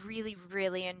 I really,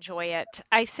 really enjoy it.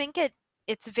 I think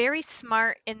it's very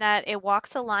smart in that it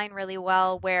walks a line really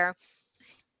well where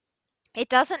it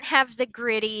doesn't have the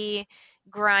gritty,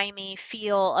 grimy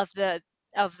feel of the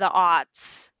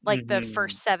aughts like the Mm-hmm.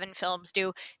 first 7 films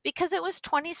do, because it was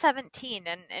 2017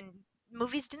 and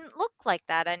movies didn't look like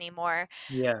that anymore.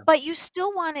 Yeah. But you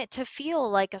still want it to feel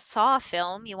like a Saw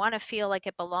film. You want to feel like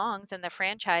it belongs in the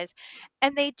franchise.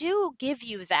 And they do give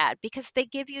you that because they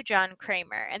give you John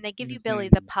Kramer and they give you Billy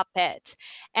the Mm-hmm. puppet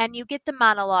and you get the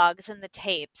monologues and the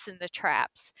tapes and the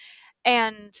traps.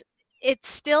 And it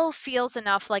still feels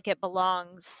enough like it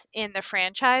belongs in the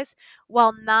franchise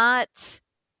while not,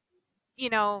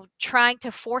 trying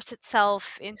to force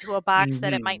itself into a box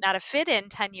that it might Mm-hmm. not have fit in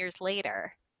 10 years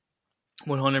later.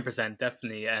 100%,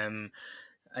 definitely.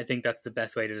 I think that's the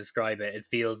best way to describe it. It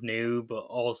feels new, but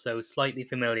also slightly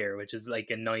familiar, which is like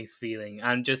a nice feeling.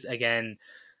 And just again,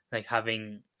 like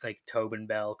having like Tobin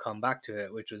Bell come back to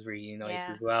it, which was really nice Yeah.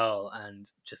 as well. And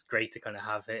just great to kind of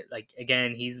have it. Like,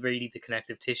 again, he's really the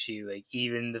connective tissue. Like,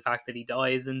 even the fact that he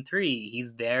dies in 3,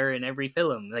 he's there in every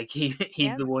film. Like, he's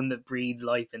Yep. the one that breathes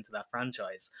life into that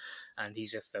franchise. And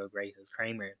he's just so great as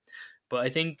Kramer. But I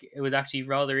think it was actually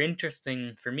rather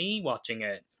interesting for me watching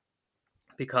it,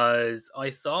 because I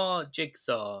saw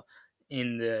Jigsaw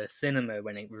in the cinema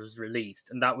when it was released,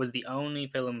 and that was the only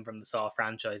film from the Saw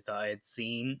franchise that I had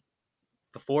seen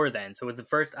before then. So it was the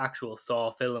first actual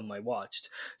Saw film I watched.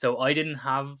 So I didn't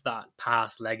have that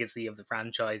past legacy of the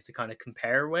franchise to kind of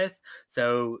compare with.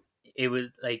 So it was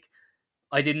like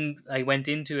I went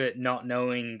into it not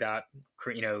knowing that,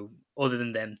 other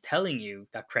than them telling you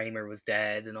that Kramer was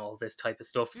dead and all this type of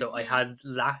stuff. So I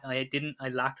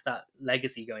lacked that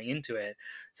legacy going into it.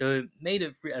 So it made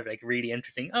it like really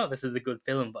interesting. Oh, this is a good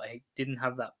film, but I didn't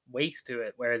have that weight to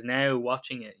it. Whereas now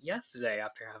watching it yesterday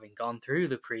after having gone through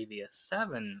the previous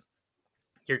 7,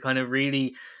 you're kind of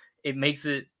really, it makes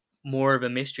it more of a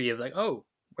mystery of like, oh,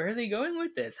 where are they going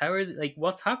with this? How are like,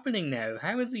 what's happening now?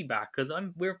 How is he back? Because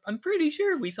I'm pretty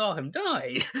sure we saw him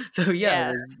die. So yeah, it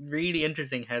Yes. was really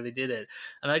interesting how they did it,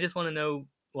 and I just want to know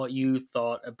what you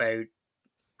thought about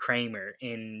Kramer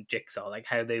in Jigsaw, like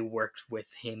how they worked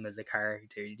with him as a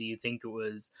character. Do you think it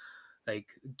was like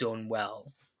done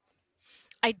well?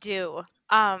 I do.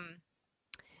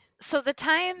 So the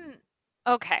time,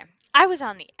 okay, I was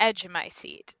on the edge of my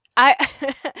seat. I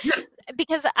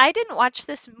because I didn't watch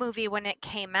this movie when it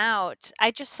came out.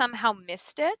 I just somehow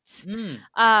missed it. Mm.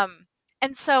 Um,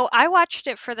 and so I watched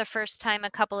it for the first time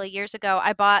a couple of years ago.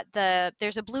 I bought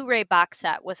there's a Blu-ray box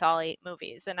set with all 8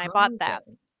 movies, and I bought that.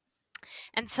 Okay.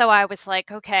 And so I was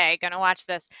like, okay, gonna watch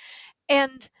this.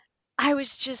 And I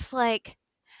was just like,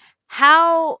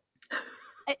 how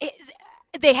it,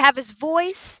 they have his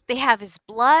voice, they have his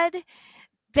blood,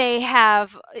 they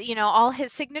have, all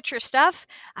his signature stuff.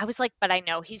 I was like, but I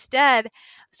know he's dead.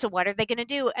 So what are they going to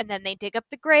do? And then they dig up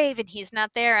the grave and he's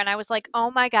not there. And I was like,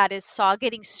 oh my God, is Saw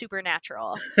getting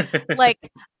supernatural?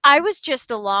 Like, I was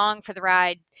just along for the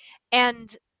ride.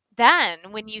 And then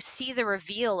when you see the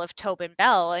reveal of Tobin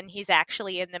Bell and he's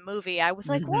actually in the movie, I was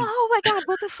like, whoa, Mhm. oh my God,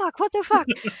 what the fuck? What the fuck?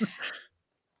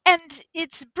 And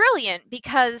it's brilliant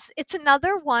because it's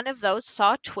another one of those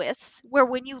Saw twists where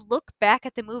when you look back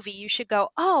at the movie, you should go,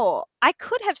 oh, I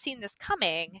could have seen this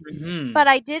coming, but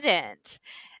I didn't.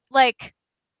 Like,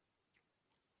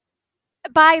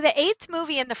 by the 8th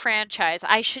movie in the franchise,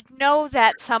 I should know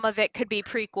that some of it could be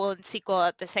prequel and sequel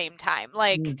at the same time.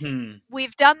 Like,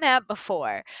 we've done that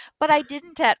before, but I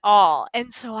didn't at all.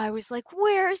 And so I was like,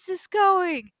 where is this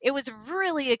going? It was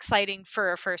really exciting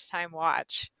for a first time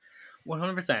watch.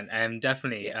 100%,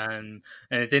 definitely. And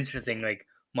it's interesting, like,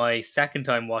 my second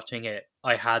time watching it,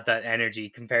 I had that energy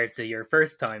compared to your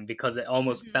first time, because it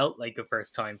almost felt like a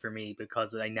first time for me,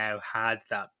 because I now had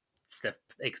that the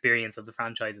experience of the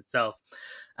franchise itself.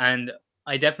 And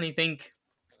I definitely think,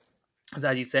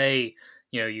 as you say,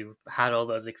 you had all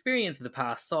those experiences of the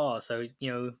past Saw, so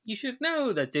you should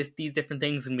know that these different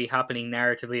things can be happening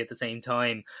narratively at the same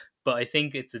time. But I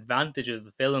think its advantage of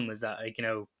the film is that, like,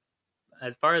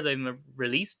 as far as I'm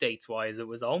release dates wise, it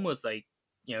was almost like,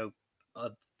 a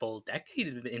full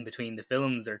decade in between the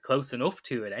films, or close enough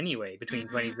to it anyway, between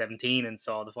 2017 and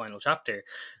Saw the Final Chapter,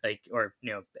 like, or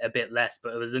a bit less,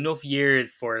 but it was enough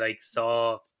years for, like,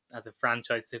 Saw as a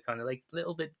franchise to kind of, like, a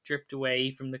little bit drift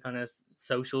away from the kind of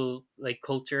social, like,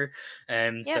 culture,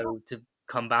 so to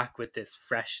come back with this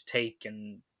fresh take,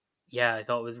 and yeah, I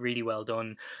thought it was really well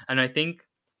done. And I think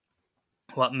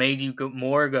what made you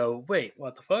go, wait,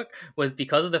 what the fuck, was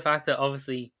because of the fact that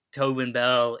obviously Tobin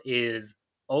Bell is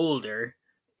older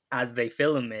as they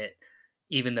film it,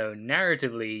 even though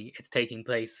narratively it's taking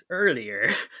place earlier.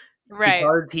 Right.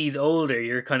 Because he's older,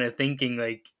 you're kind of thinking,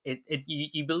 like,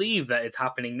 you believe that it's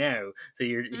happening now, so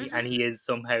and he is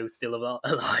somehow still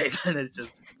alive, and it's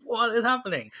just, what is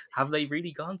happening? Have they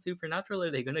really gone supernatural?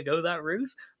 Are they going to go that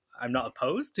route? I'm not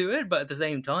opposed to it, but at the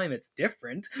same time, it's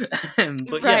different.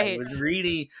 But yeah, it was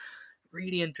really,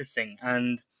 really interesting.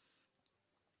 And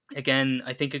again,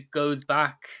 I think it goes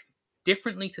back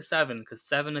differently to 7, because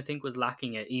 7, I think, was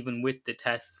lacking it, even with the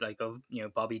test, like, of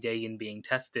Bobby Dagan being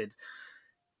tested.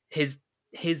 His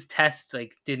test,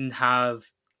 like, didn't have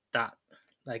that,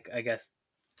 like, I guess,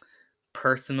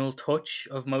 personal touch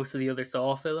of most of the other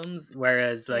Saw films,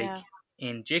 whereas, like,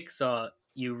 in Jigsaw,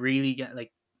 you really get,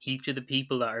 like, each of the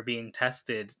people that are being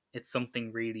tested, it's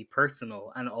something really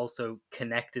personal and also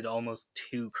connected almost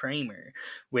to Kramer,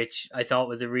 which I thought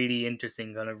was a really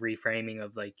interesting kind of reframing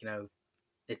of, like,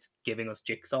 it's giving us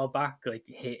Jigsaw back, like,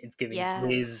 it's giving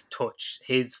his touch,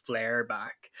 his flair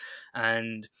back.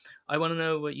 And I want to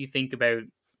know what you think about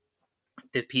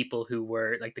the people who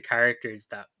were, like, the characters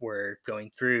that were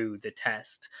going through the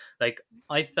test. Like,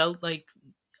 I felt like,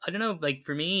 I don't know, like,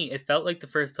 for me, it felt like the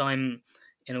first time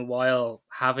in a while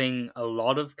having a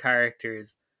lot of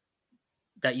characters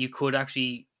that you could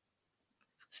actually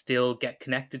still get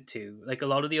connected to. Like, a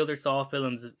lot of the other Saw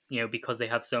films, because they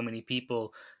have so many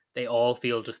people, they all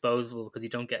feel disposable because you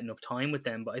don't get enough time with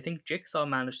them. But I think Jigsaw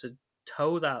managed to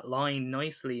toe that line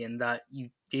nicely, in that you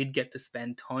did get to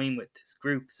spend time with this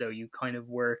group, so you kind of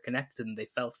were connected and they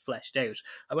felt fleshed out.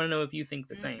 I want to know if you think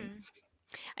the same.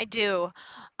 I do.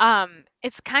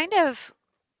 It's kind of,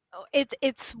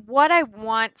 it's what I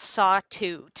want Saw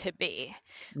 2 to be,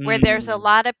 where there's a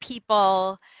lot of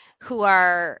people who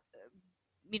are,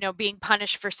 being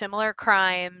punished for similar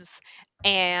crimes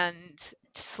and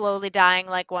slowly dying,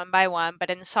 like, one by one. But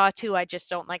in Saw 2, I just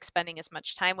don't like spending as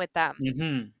much time with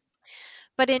them.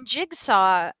 But in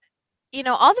Jigsaw,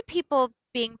 all the people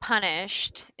being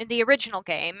punished in the original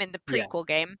game, in the prequel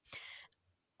game,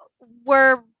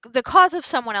 were the cause of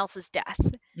someone else's death.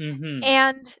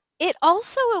 And it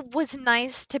also was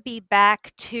nice to be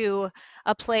back to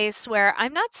a place where,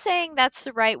 I'm not saying that's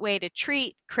the right way to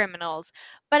treat criminals,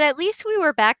 but at least we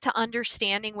were back to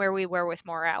understanding where we were with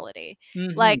morality.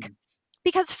 Like,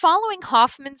 because following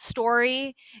Hoffman's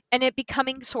story and it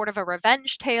becoming sort of a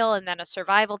revenge tale and then a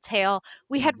survival tale,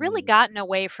 we had really gotten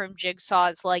away from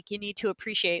Jigsaw's, like, you need to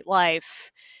appreciate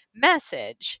life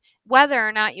message. Whether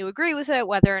or not you agree with it,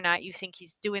 whether or not you think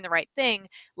he's doing the right thing,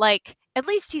 like, at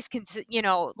least he's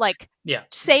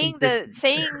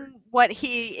saying what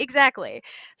he exactly.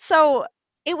 So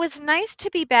it was nice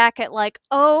to be back at, like,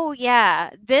 oh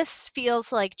yeah, this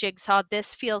feels like Jigsaw,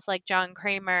 this feels like John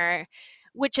Kramer,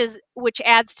 which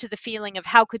adds to the feeling of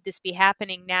how could this be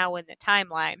happening now in the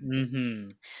timeline.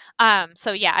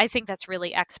 So yeah, I think that's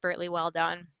really expertly well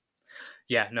done.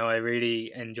 Yeah, no, I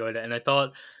really enjoyed it. And I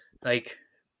thought, like,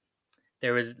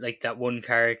 there was, like, that one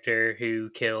character who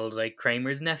killed, like,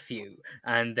 Kramer's nephew,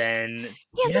 and then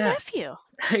the nephew.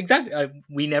 Exactly.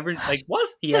 We never, like, what?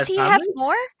 Does he have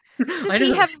more? Does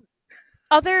he have?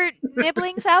 other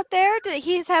nibblings out there? Do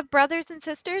he have brothers and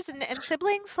sisters and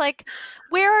siblings? Like,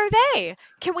 where are they?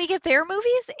 Can we get their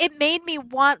movies? It made me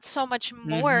want so much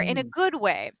more in a Mm-hmm. good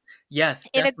way. Yes,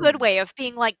 In a good definitely. way of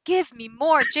being like, give me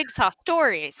more Jigsaw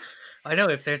stories. I know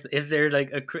if there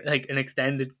like like an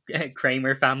extended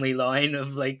Kramer family line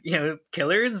of like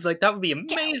killers, like that would be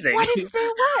Yeah, amazing. what if there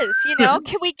was? You know,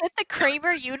 can we get the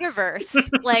Kramer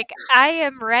universe? Like, I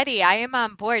am ready. I am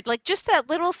on board. Like, just that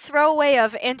little throwaway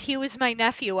of, and he was my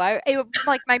nephew.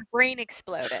 Like, my brain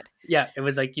exploded. Yeah, it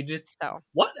was like you just So,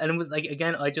 what, and it was like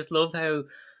again, I just love how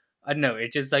I don't know,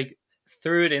 it just like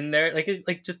threw it in there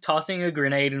like just tossing a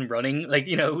grenade and running, like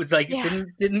it was like it yeah.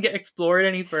 didn't get explored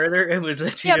any further. It was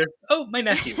literally Yep. just, oh, my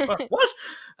nephew, what?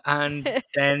 And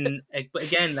then but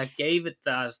again, that gave it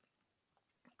that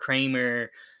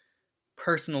Kramer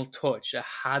personal touch. It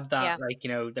had that, Yeah. like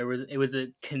it was a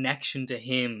connection to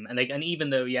him, and like, and even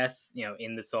though, yes,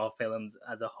 in the Saw films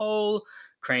as a whole,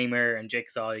 Kramer and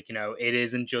Jigsaw, like, it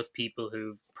isn't just people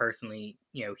who personally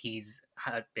he's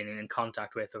had been in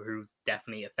contact with or who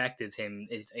definitely affected him.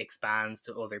 It expands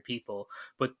to other people,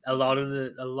 but Mhm. a lot of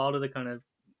the kind of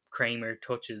Kramer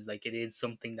touches, like, it is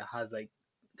something that has like,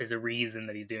 there's a reason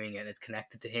that he's doing it. It's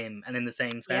connected to him, and in the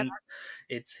same Yep. sense,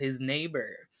 it's his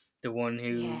neighbor, the one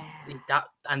who Yeah. that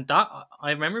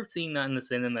I remember seeing that in the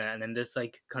cinema, and then just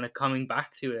like kind of coming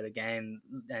back to it again,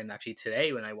 and actually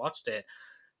today when I watched it,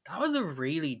 that was a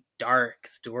really dark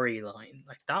storyline.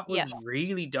 Like, that was Yes.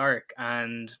 really dark,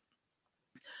 and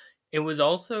it was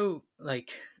also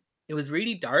like, it was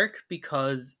really dark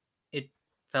because it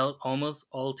felt almost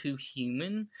all too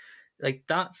human. Like,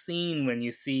 that scene when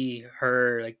you see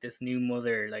her, like, this new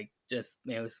mother, like, just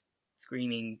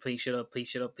screaming, please shut up, please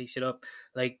shut up, please shut up,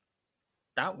 like,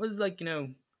 that was like,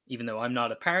 even though I'm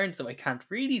not a parent, so I can't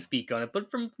really speak on it,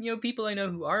 but from people I know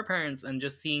who are parents, and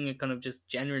just seeing it kind of just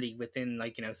generally within,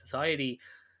 like, society,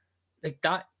 like,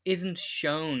 that isn't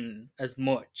shown as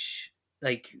much,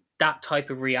 like, that type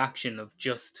of reaction of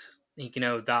just, like,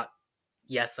 that,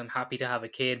 yes, I'm happy to have a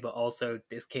kid, but also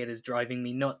this kid is driving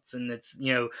me nuts. And it's,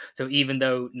 so even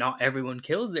though not everyone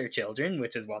kills their children,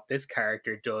 which is what this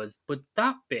character does, but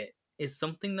that bit is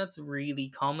something that's really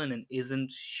common and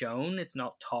isn't shown. It's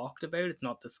not talked about, it's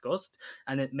not discussed,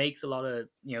 and it makes a lot of,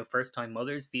 first time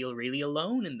mothers feel really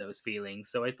alone in those feelings.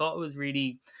 So I thought it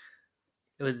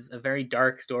was a very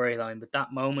dark storyline, but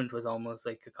that moment was almost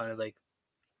like a kind of like,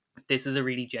 this is a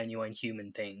really genuine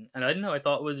human thing. And I don't know, I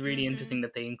thought it was really Mhm. interesting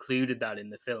that they included that in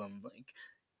the film, like,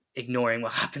 ignoring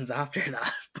what happens after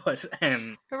that. But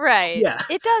Right. yeah.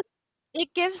 It does.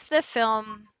 It gives the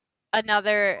film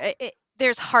another.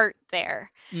 There's heart there.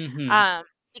 Mm-hmm. Um,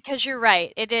 because you're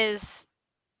right. It is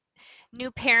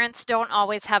new parents don't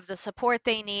always have the support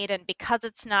they need, and because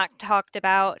it's not talked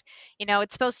about,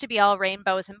 it's supposed to be all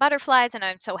rainbows and butterflies, and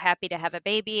I'm so happy to have a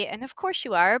baby, and of course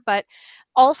you are, but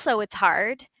also it's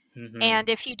hard. Mm-hmm. And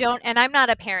if you don't, and I'm not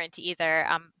a parent either,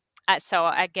 so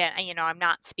again, I'm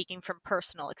not speaking from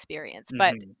personal experience,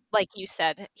 but Mm-hmm. like you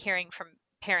said, hearing from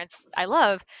parents I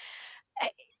love,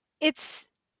 I- it's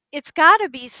it's got to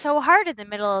be so hard in the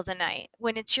middle of the night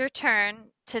when it's your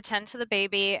turn to tend to the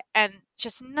baby, and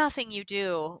just nothing you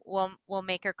do will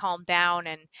make her calm down.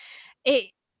 And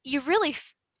it you really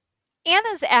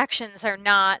Anna's actions are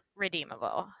not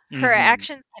redeemable. Her Mm-hmm.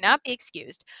 actions cannot be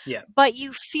excused, Yeah. but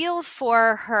you feel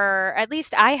for her. At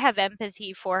least I have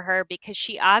empathy for her because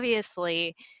she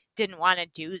obviously didn't want to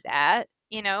do that.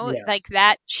 Yeah. Like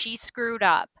that, she screwed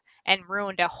up and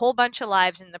ruined a whole bunch of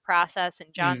lives in the process,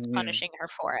 and John's Mm-hmm. punishing her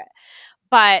for it.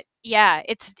 But yeah,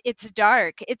 it's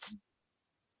dark.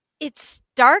 It's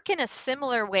dark in a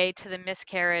similar way to the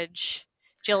miscarriage,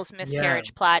 Jill's Yeah.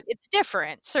 miscarriage plot. It's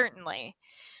different, certainly,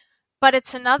 but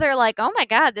it's another like, oh my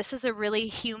God, this is a really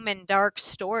human, dark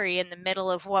story in the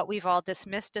middle of what we've all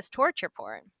dismissed as torture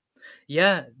porn.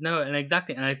 Yeah. No, and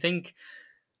exactly. And I think,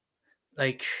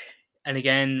 like, and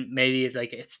again, maybe it's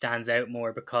like it stands out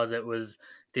more because it was,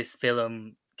 this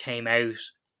film came out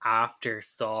after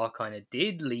Saw kind of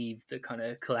did leave the kind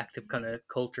of collective kind of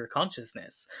culture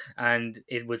consciousness, and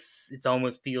it's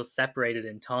almost feels separated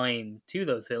in time to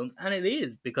those films, and it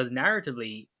is because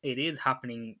narratively it is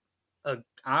happening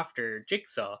after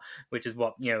Jigsaw, which is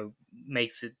what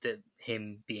makes it,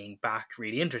 him being back,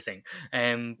 really interesting.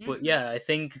 But Hmm. yeah, I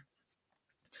think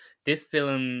this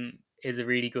film is a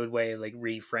really good way of like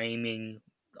reframing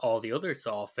all the other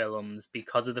Saw films,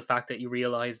 because of the fact that you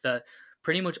realize that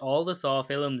pretty much all the Saw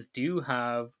films do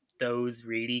have those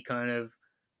really kind of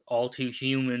all too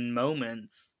human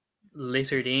moments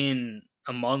littered in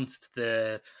amongst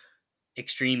the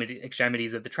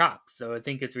extremities of the traps. So I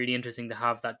think it's really interesting to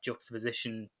have that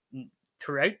juxtaposition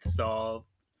throughout the Saw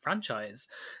franchise.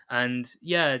 And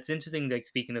yeah, it's interesting, like,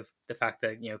 speaking of the fact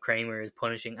that, Kramer is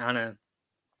punishing Anna,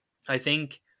 I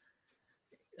think,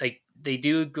 like, they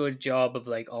do a good job of,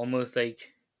 like, almost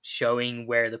like showing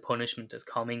where the punishment is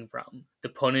coming from. The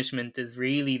punishment is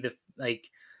really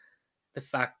the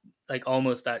fact, like,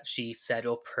 almost that she set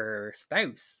up her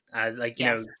spouse as, like,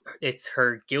 Yes. it's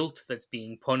her guilt that's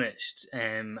being punished,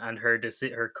 and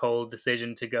her cold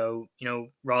decision to go,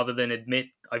 rather than admit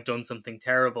I've done something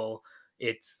terrible,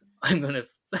 it's I'm gonna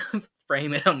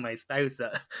frame it on my spouse.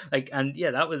 And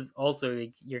yeah, that was also,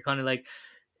 like, you're kind of like,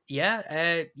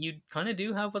 yeah, you kind of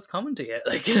do have what's coming to you.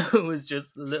 Like, it was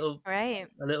just Right.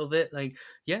 a little bit like,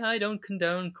 yeah, I don't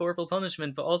condone corporal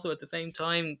punishment, but also at the same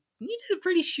time, you did a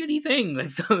pretty shitty thing. Like,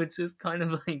 so it's just kind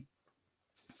of like,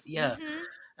 yeah.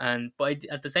 But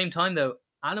at the same time, though,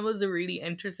 Anna was a really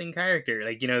interesting character.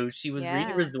 Like, she was really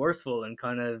Yeah. resourceful and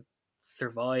kind of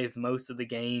survived most of the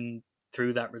game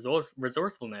through that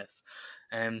resourcefulness.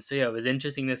 So yeah, it was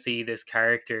interesting to see this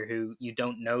character who you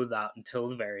don't know that until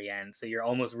the very end. So you're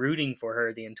almost rooting for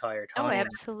her the entire Oh, time,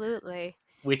 absolutely.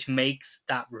 which makes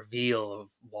that reveal of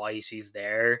why she's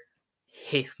there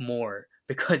hit more,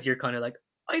 because you're kind of like,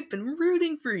 I've been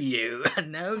rooting for you,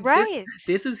 and now Right.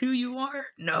 this is who you are.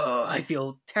 No, I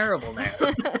feel terrible now.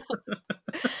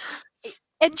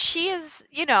 And she is,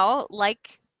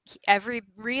 like every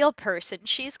real person,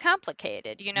 she's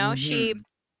complicated.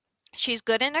 She's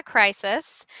good in a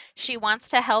crisis. She wants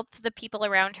to help the people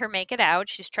around her make it out.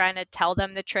 She's trying to tell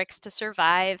them the tricks to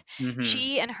survive.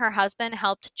 She and her husband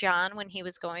helped John when he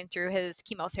was going through his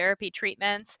chemotherapy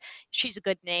treatments. She's a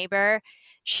good neighbor.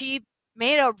 She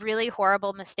made a really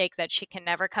horrible mistake that she can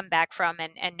never come back from,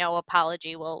 and no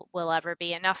apology will ever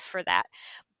be enough for that.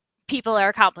 People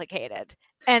are complicated.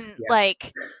 And Yeah.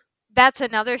 like, that's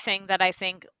another thing that I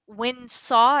think when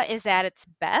Saw is at its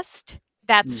best,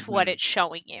 that's what it's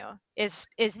showing you, is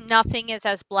nothing is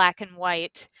as black and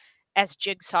white as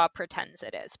Jigsaw pretends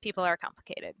it is. People are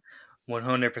complicated.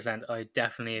 100%. I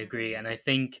definitely agree. And I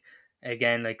think,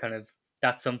 again, like, kind of,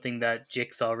 that's something that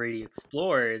Jigsaw really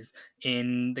explores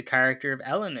in the character of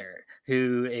Eleanor,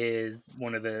 who is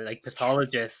one of the, like,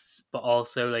 pathologists, but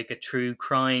also, like, a true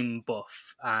crime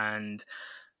buff. And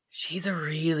she's a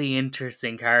really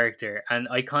interesting character. And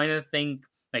I kind of think,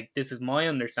 like, this is my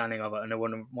understanding of it, and I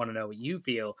want to know what you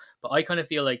feel, but I kind of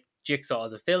feel like Jigsaw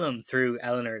as a film, through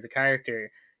Eleanor as a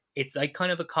character, it's like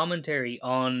kind of a commentary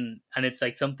on, and it's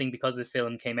like something, because this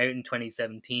film came out in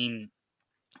 2017,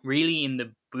 really in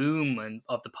the boom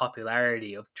of the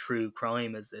popularity of true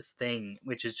crime as this thing,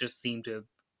 which has just seemed to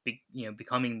be,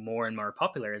 becoming more and more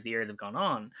popular as the years have gone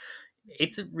on.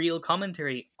 It's a real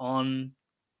commentary on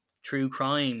true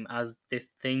crime as this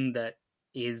thing that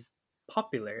is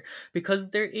popular, because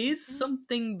there is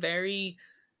something very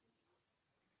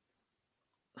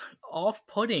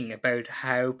off-putting about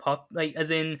how as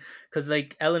in, because,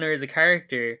 like, Eleanor is a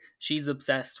character, she's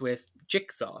obsessed with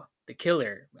Jigsaw the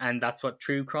killer, and that's what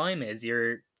true crime is.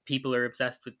 People are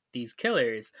obsessed with these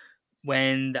killers,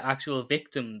 when the actual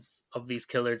victims of these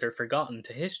killers are forgotten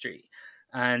to history.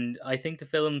 And I think the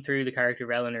film, through the character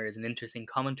of Eleanor, is an interesting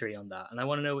commentary on that, and I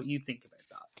want to know what you think about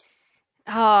that.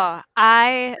 Oh,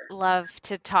 I love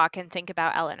to talk and think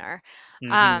about Eleanor.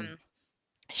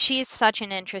 She's such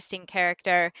an interesting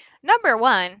character. Number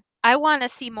one, I want to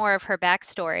see more of her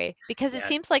backstory, because it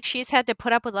seems like she's had to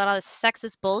put up with a lot of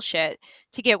sexist bullshit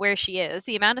to get where she is.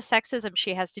 The amount of sexism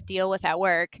she has to deal with at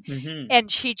work,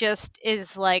 and she just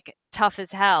is like tough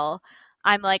as hell.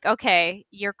 I'm like, okay,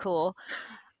 you're cool.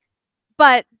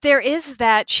 But there is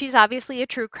that she's obviously a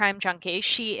true crime junkie.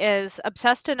 She is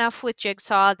obsessed enough with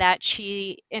Jigsaw that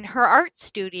she, in her art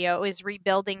studio, is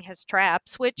rebuilding his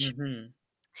traps, which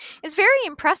is very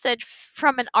impressive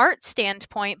from an art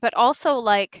standpoint, but also,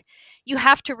 like, you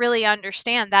have to really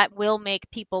understand that will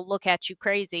make people look at you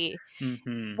crazy,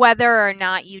 whether or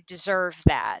not you deserve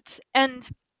that. And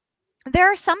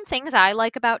there are some things I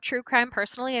like about true crime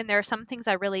personally, and there are some things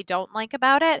I really don't like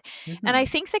about it. And I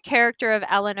think the character of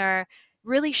Eleanor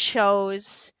really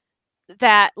shows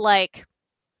that, like,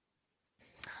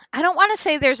 I don't want to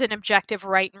say there's an objective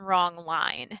right and wrong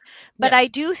line, but I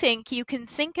do think you can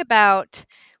think about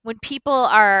when people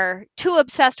are too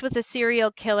obsessed with a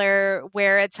serial killer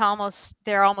where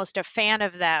they're almost a fan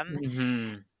of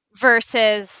them,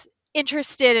 versus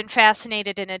interested and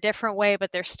fascinated in a different way,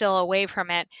 but they're still away from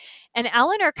it. And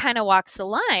Eleanor kind of walks the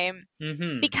line,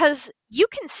 because you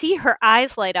can see her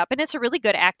eyes light up, and it's a really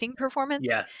good acting performance.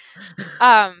 Yes.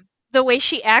 The way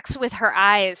she acts with her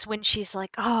eyes when she's like,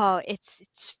 oh,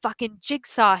 it's fucking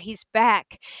Jigsaw, he's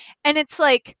back. And it's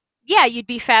like, yeah, you'd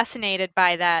be fascinated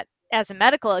by that as a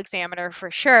medical examiner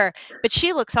for sure, but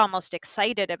she looks almost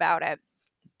excited about it.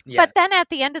 Yeah. But then at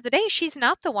the end of the day, she's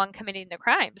not the one committing the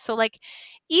crime. So, like,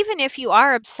 even if you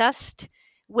are obsessed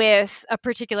with a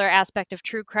particular aspect of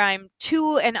true crime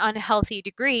to an unhealthy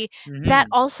degree, that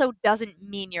Hmm. also doesn't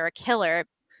mean you're a killer.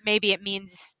 Maybe it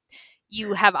means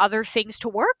you have other things to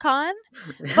work on,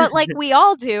 but like we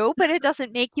all do, but it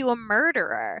doesn't make you a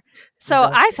murderer. So I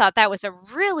Exactly. thought that was a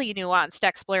really nuanced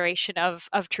exploration of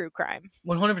true crime.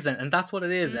 100%, and that's what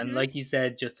it is. And Mhm. like you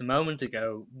said just a moment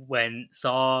ago, when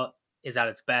Saw is at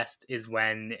its best is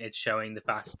when it's showing the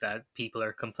fact that people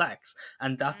are complex,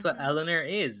 and that's what Mhm. Eleanor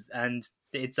is. And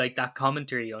it's like that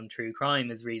commentary on true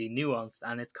crime is really nuanced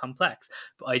and it's complex.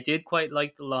 But I did quite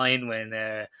like the line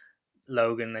when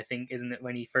Logan, I think, isn't it,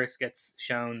 when he first gets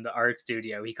shown the art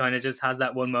studio, he kind of just has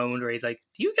that one moment where he's like,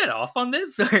 "Do you get off on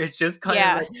this?" Or it's just kind of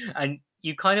Yeah. like, and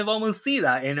you kind of almost see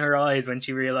that in her eyes when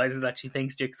she realizes that she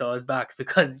thinks Jigsaw is back,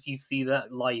 because you see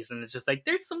that light, and it's just like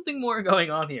there's something more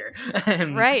going on here,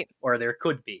 Right. or there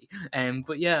could be.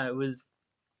 But yeah, it was.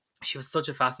 She was such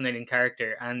a fascinating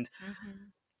character, and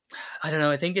Mhm. I don't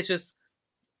know. I think it's just.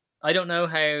 I don't know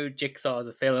how Jigsaw as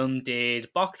a film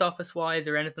did box office wise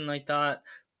or anything like that,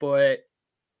 but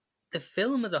the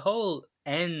film as a whole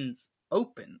ends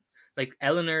open. Like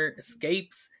Eleanor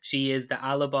escapes, she is the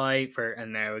alibi for,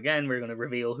 and now again we're going to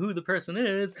reveal who the person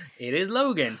is. It is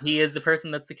Logan. He is the person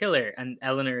that's the killer, and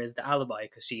Eleanor is the alibi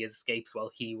because she escapes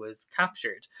while he was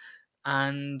captured.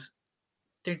 And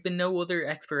there's been no other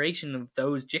exploration of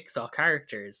those Jigsaw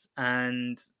characters,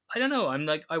 and I don't know. I'm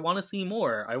like, I want to see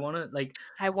more. I want to like,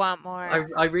 I want more.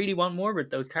 I really want more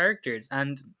with those characters,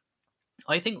 and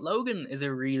I think Logan is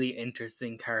a really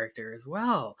interesting character as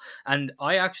well. And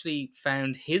I actually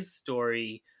found his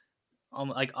story,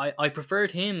 like I preferred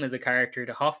him as a character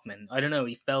to Hoffman. I don't know,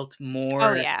 he felt Oh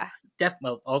more yeah.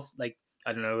 well, also like,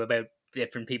 I don't know about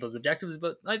different people's objectives,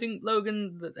 but I think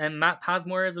Logan and Matt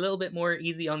Pasmore is a little bit more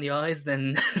easy on the eyes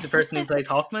than the person who plays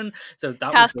Hoffman. So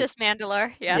that was Costas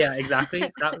Mandalore. Yeah. yeah, exactly.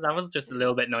 That was just a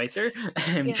little bit nicer,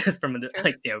 Yeah. just from a True.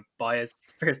 like, biased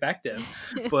perspective.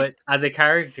 But as a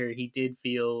character, he did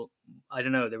feel, I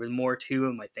don't know, there was more to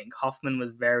him. I think Hoffman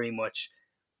was very much,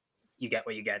 you get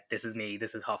what you get. This is me.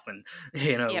 This is Hoffman.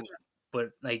 you Yep. know.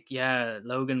 But like, yeah,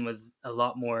 Logan was a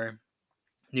lot more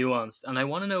nuanced, and I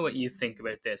want to know what you think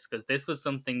about this, because this was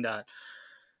something that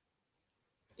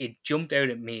it jumped out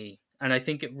at me, and I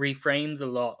think it reframes a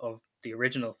lot of the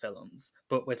original films.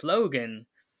 But with Logan,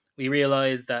 we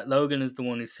realize that Logan is the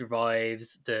one who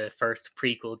survives the first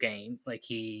prequel game. Like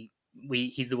he's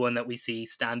the one that we see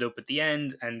stand up at the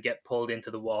end and get pulled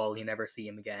into the wall. You never see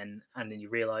him again, and then you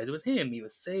realize it was him. He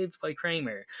was saved by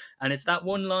Kramer, and it's that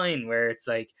one line where it's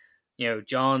like,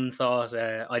 John thought,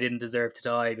 I didn't deserve to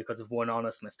die because of one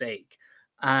honest mistake,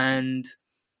 and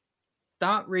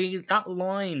that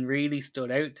line really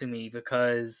stood out to me,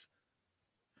 because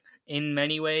in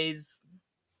many ways,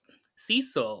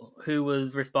 Cecil, who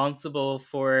was responsible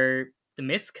for the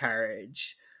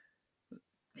miscarriage,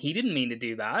 he didn't mean to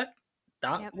do that.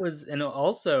 That Yep. was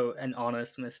also an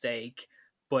honest mistake,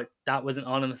 but that was an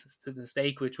honest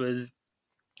mistake which was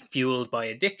fueled by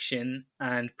addiction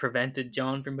and prevented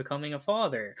John from becoming a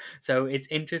father. So it's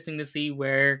interesting to see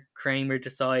where Kramer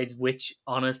decides which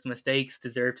honest mistakes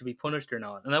deserve to be punished or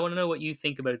not. And I want to know what you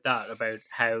think about that, about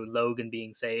how Logan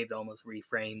being saved almost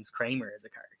reframes Kramer as a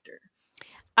character.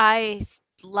 I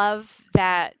love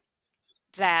that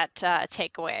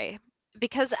takeaway,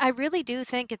 because I really do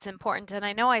think it's important. And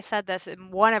I know I said this in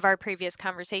one of our previous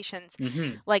conversations.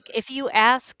 Mm-hmm. Like, if you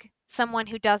ask someone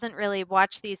who doesn't really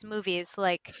watch these movies,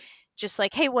 like, just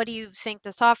like, hey, what do you think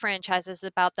the Saw franchise is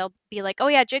about? They'll be like, oh,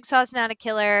 yeah, Jigsaw's not a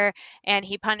killer and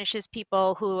he punishes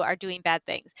people who are doing bad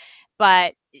things.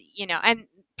 But, and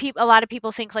a lot of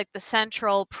people think like the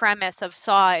central premise of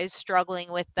Saw is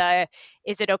struggling with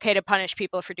is it okay to punish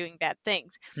people for doing bad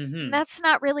things? And Mm-hmm. that's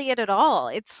not really it at all.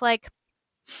 It's like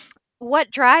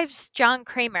what drives John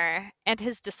Kramer and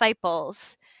his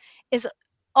disciples is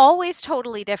always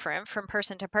totally different from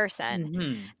person to person.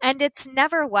 Mm-hmm. And it's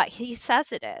never what he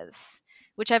says it is,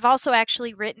 which I've also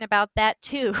actually written about that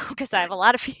too, because I have a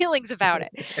lot of feelings about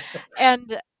it.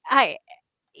 And I,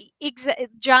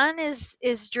 John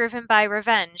is driven by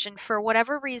revenge, and for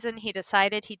whatever reason, he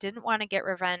decided he didn't want to get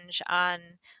revenge on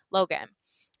Logan.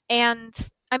 And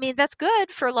I mean, that's good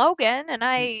for Logan, and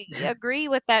I agree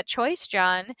with that choice,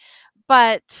 John.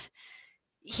 But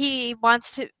he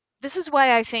wants to. This is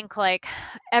why I think like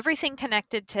everything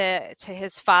connected to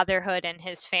his fatherhood and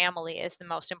his family is the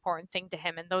most important thing to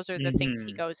him, and those are the things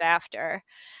he Mm-hmm. goes after,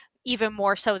 even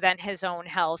more so than his own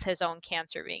health, his own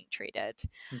cancer being treated.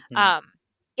 Mm-hmm. Um,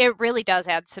 it really does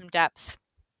add some depth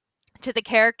to the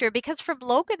character, because from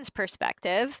Logan's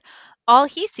perspective, all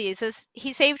he sees is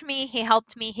he saved me, he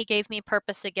helped me, he gave me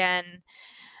purpose again,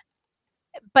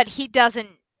 but he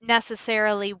doesn't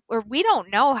necessarily, or we don't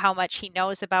know how much he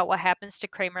knows about what happens to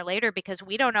Kramer later, because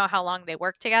we don't know how long they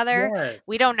worked together. Yeah.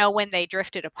 We don't know when they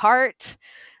drifted apart.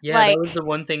 Yeah, that was the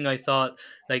one thing I thought,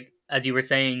 like, as you were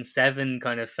saying, Seven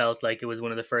kind of felt like it was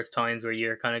one of the first times where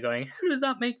you're kind of going, how does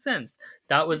that make sense?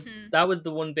 That was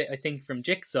the one bit, I think, from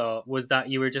Jigsaw, was that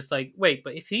you were just like, wait,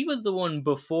 but if he was the one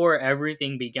before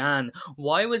everything began,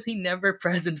 why was he never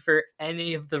present for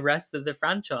any of the rest of the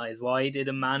franchise? Why did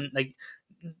a man, like,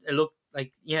 it looked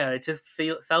like, yeah, it just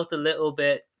felt a little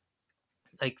bit,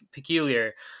 like,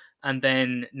 peculiar. And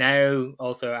then now,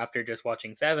 also after just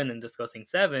watching Seven and discussing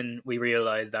Seven, we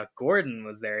realized that Gordon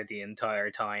was there the entire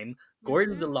time.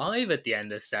 Gordon's alive at the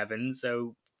end of Seven,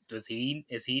 so is he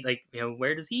like,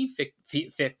 where does he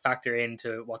fit factor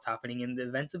into what's happening in the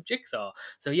events of Jigsaw?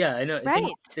 So yeah, I know, I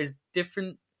think there's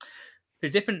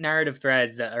different narrative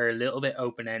threads that are a little bit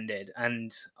open-ended,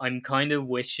 and I'm kind of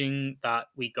wishing that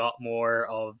we got more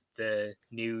of the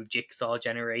new Jigsaw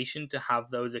generation to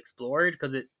have those explored,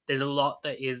 because there's a lot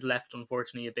that is left,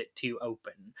 unfortunately, a bit too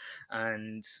open.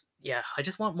 And yeah, I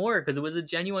just want more, because it was a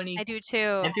genuinely I do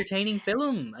too. entertaining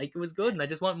film. Like, it was good, and I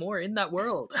just want more in that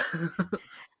world.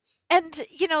 And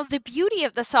the beauty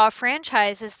of the Saw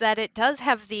franchise is that it does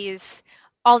have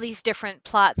all these different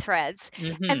plot threads.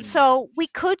 And so we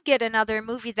could get another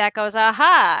movie that goes,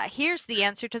 aha, here's the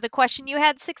answer to the question you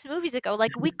had 6 movies ago.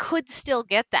 Like, we could still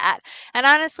get that. And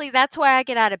honestly, that's why I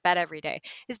get out of bed every day,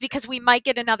 is because we might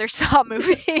get another Saw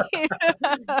movie.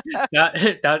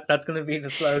 That's going to be the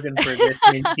slogan for this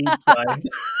deep dive.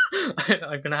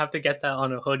 I'm going to have to get that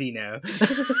on a hoodie now.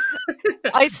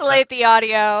 Isolate the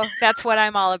audio. That's what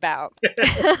I'm all about.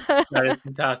 That is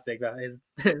fantastic. That is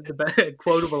the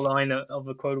quotable line of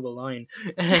a quotable line.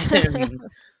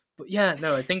 But yeah,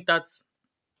 no, I think that's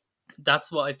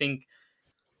what I think.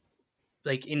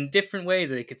 Like, in different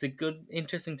ways, like, it's a good,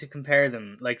 interesting to compare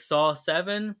them. Like, Saw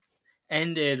 7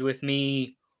 ended with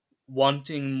me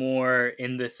wanting more,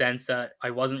 in the sense that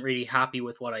I wasn't really happy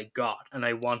with what I got, and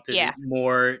I wanted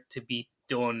more to be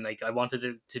done. Like, I wanted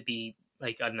it to be,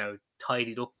 like, I don't know,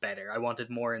 tidied up better. I wanted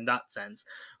more in that sense.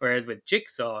 Whereas with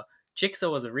Jigsaw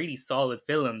was a really solid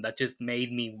film that just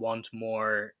made me want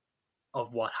more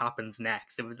of what happens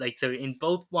next. It was like, so in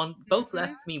both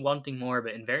left me wanting more,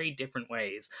 but in very different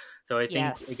ways. So I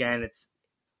think, again,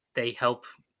 they help.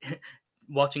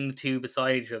 Watching the two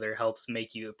beside each other helps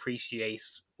make you appreciate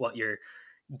what you're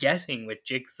getting with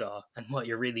Jigsaw and what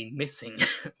you're really missing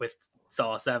with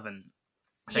Saw 7.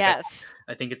 Yes.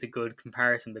 I think it's a good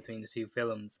comparison between the two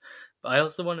films. But I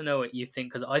also want to know what you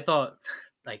think, because I thought,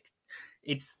 like,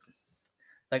 it's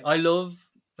like, I love,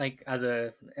 like,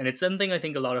 and it's something I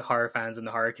think a lot of horror fans in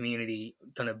the horror community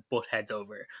kind of butt heads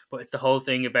over, but it's the whole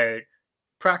thing about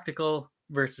practical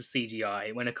versus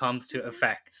CGI when it comes to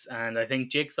effects. And I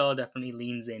think Jigsaw definitely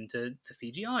leans into the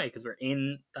CGI, because we're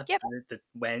in that. That's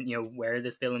when, where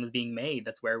this film is being made.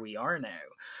 That's where we are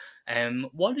now.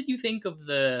 What did you think of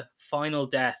the final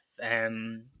death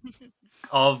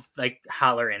of, like,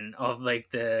 Halloran, of, like,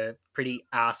 the pretty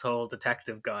asshole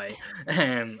detective guy?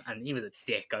 And he was a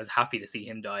dick. I was happy to see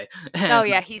him die. Oh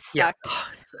yeah, he sucked.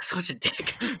 Such a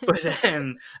dick. But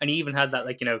and he even had that,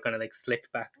 like, kind of, like,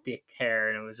 slicked back dick hair,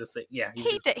 and it was just like, yeah,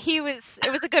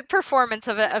 it was a good performance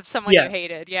of someone you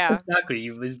hated. Yeah, exactly.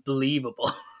 It was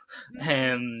believable.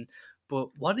 But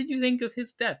what did you think of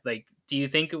his death? Like, do you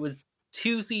think it was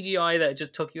too CGI that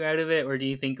just took you out of it, or do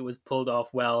you think it was pulled off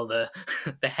well? The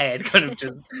head kind of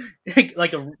just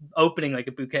like a opening, like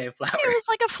a bouquet of flowers. It was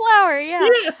like a flower, yeah.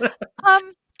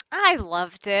 I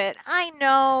loved it. I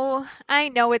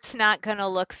know it's not gonna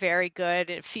look very good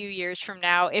a few years from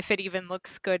now, if it even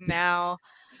looks good now.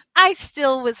 I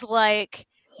still was like,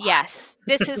 yes,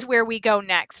 this is where we go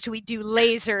next. We do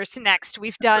lasers next.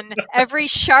 We've done every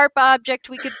sharp object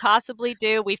we could possibly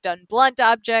do. We've done blunt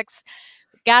objects.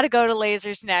 Got to go to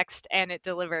lasers next, and it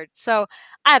delivered. So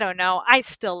I don't know. I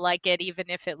still like it, even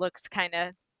if it looks kind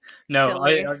of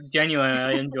silly. I genuinely,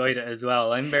 I enjoyed it as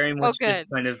well. I'm very much just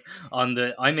kind of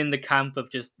I'm in the camp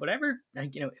of just whatever,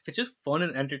 like, if it's just fun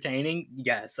and entertaining,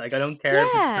 yes. Like, I don't care if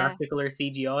it's practical or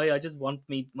CGI. I just want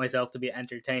myself to be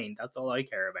entertained. That's all I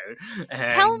care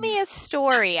about. Tell me a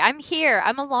story. I'm here.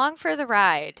 I'm along for the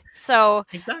ride. So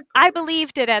I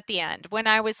believed it at the end when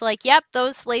I was like, yep,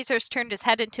 those lasers turned his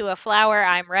head into a flower.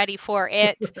 I'm ready for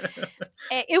it.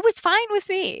 It was fine with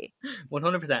me.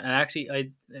 100%. And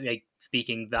actually,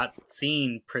 speaking, that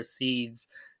scene precedes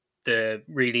the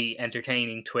really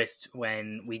entertaining twist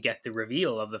when we get the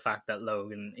reveal of the fact that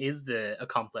Logan is the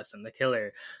accomplice and the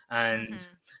killer. And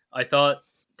I thought,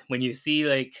 when you see,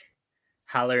 like,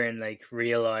 Halloran like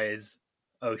realize,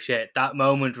 oh shit, that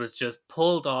moment was just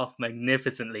pulled off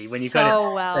magnificently when you kind of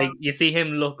So well. like you see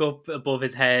him look up above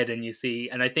his head and you see,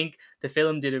 and I think the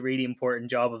film did a really important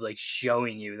job of like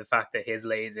showing you the fact that his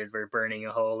lasers were burning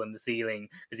a hole in the ceiling,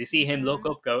 because you see him look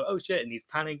up, go, oh shit, and he's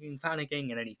panicking,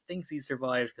 and then he thinks he's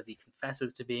survived because he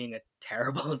confesses to being a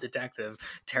terrible detective,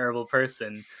 terrible person,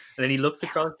 and then he looks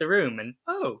across the room and,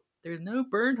 oh, there's no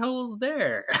burn holes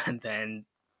there. And then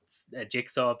a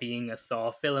Jigsaw being a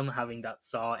Saw film, having that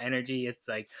Saw energy, it's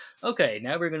like, okay,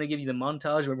 now we're going to give you the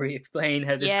montage where we explain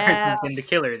how this person's been the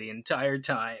killer the entire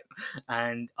time.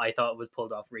 And I thought it was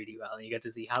pulled off really well. And you get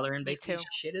to see Halloran basically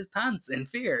shit his pants in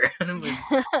fear. And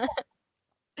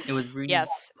it was really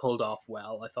pulled off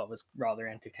well. I thought it was rather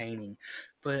entertaining.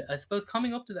 But I suppose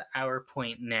coming up to the hour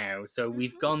point now, so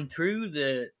we've gone through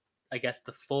the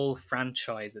full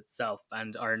franchise itself,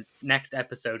 and our next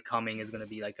episode coming is going to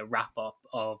be like a wrap up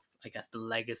of, I guess, the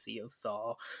legacy of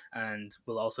Saw, and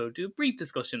we'll also do a brief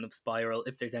discussion of Spiral.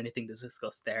 If there's anything to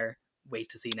discuss there, wait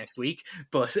to see next week.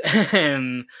 But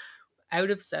out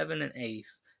of 7 and 8,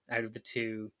 out of the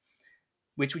two,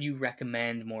 which would you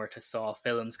recommend more to Saw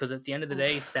films? Because at the end of the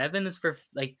day, 7 is for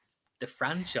like the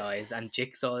franchise, and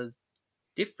Jigsaw is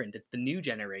different. It's the new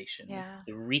generation. It's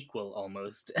the requel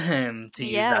almost, to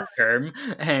use that term.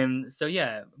 So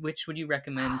yeah, which would you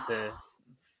recommend to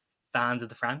fans of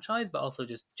the franchise, but also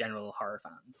just general horror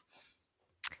fans?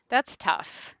 That's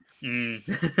tough.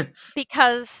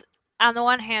 Because on the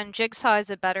one hand, Jigsaw is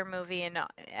a better movie in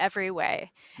every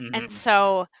way. And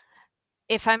so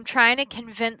if I'm trying to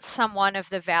convince someone of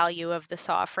the value of the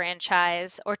Saw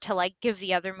franchise, or to like give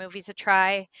the other movies a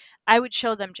try, I would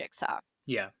show them Jigsaw.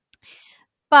 Yeah.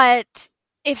 But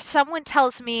if someone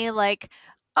tells me like,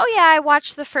 oh yeah, I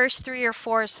watched the first 3 or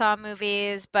 4 Saw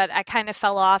movies, but I kind of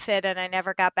fell off it and I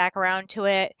never got back around to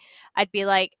it, I'd be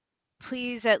like,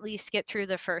 please at least get through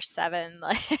the first 7.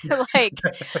 Like,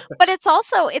 but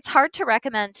it's hard to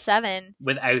recommend 7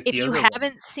 without if you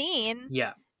haven't seen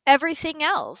everything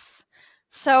else.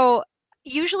 So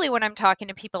usually when I'm talking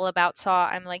to people about Saw,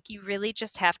 I'm like, you really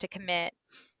just have to commit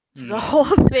to the whole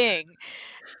thing.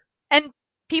 And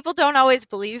people don't always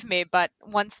believe me, but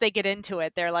once they get into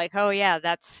it, they're like, oh yeah,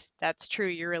 that's true.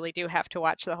 You really do have to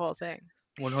watch the whole thing.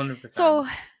 100%. So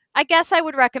I guess I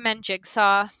would recommend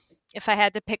Jigsaw if I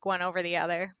had to pick one over the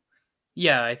other.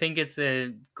 Yeah, I think it's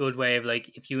a good way of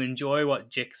like, if you enjoy what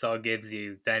Jigsaw gives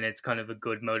you, then it's kind of a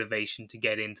good motivation to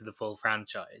get into the full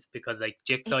franchise, because like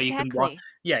Jigsaw, you can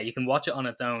watch it on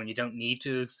its own. You don't need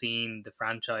to have seen the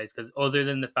franchise, because other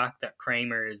than the fact that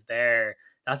Kramer is there,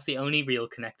 that's the only real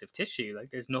connective tissue.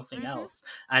 Like there's nothing else.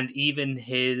 And even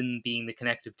him being the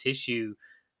connective tissue,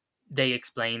 they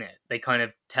explain it. They kind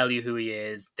of tell you who he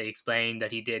is. They explain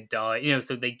that he did die,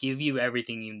 so they give you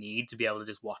everything you need to be able to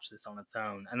just watch this on its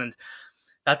own. And then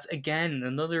that's again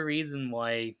another reason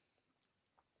why,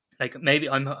 like, maybe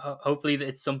hopefully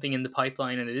it's something in the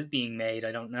pipeline and it is being made.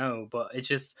 I don't know, but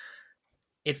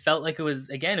it felt like it was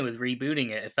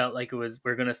rebooting it. It felt like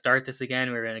we're going to start this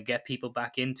again. We're going to get people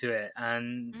back into it.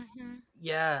 And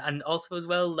yeah, and also as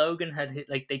well, Logan had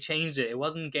they changed it. It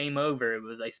wasn't game over. It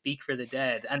was I speak for the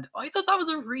dead. And I thought that was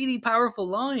a really powerful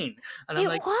line. And I'm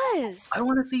like, I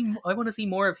want to see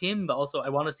more of him, but also I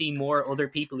want to see more other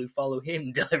people who follow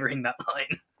him delivering that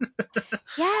line.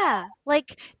 Yeah.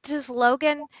 Like, does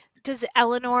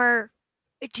Eleanor,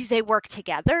 do they work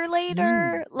together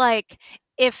later? Like,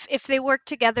 if they work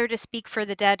together to speak for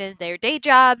the dead in their day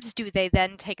jobs, do they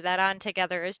then take that on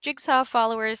together as Jigsaw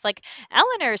followers? Like,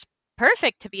 Eleanor's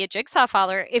perfect to be a Jigsaw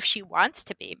follower if she wants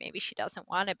to be. Maybe she doesn't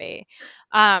want to be.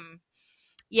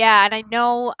 Yeah, and I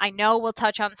know we'll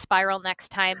touch on Spiral next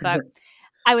time, but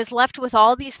I was left with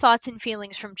all these thoughts and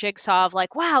feelings from Jigsaw of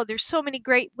like, wow, there's so many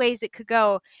great ways it could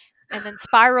go. And then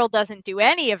Spiral doesn't do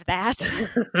any of that.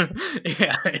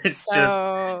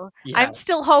 I'm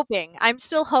still hoping. I'm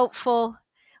still hopeful.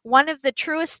 One of the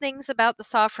truest things about the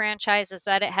Saw franchise is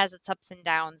that it has its ups and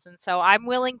downs. And so I'm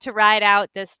willing to ride out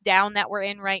this down that we're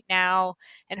in right now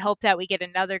and hope that we get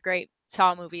another great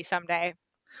Saw movie someday.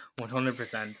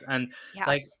 100%. And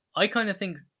like, I kind of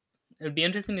think it'd be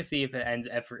interesting to see if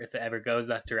it ever goes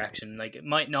that direction. Like, it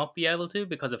might not be able to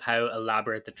because of how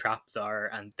elaborate the traps are,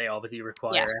 and they obviously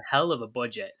require a hell of a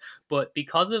budget. But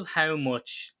because of how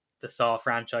much the Saw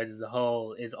franchise as a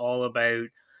whole is all about,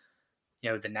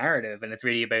 the narrative, and it's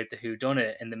really about the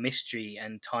whodunit and the mystery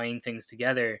and tying things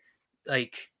together,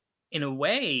 like, in a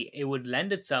way, it would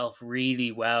lend itself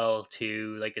really well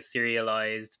to like a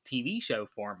serialized TV show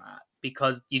format,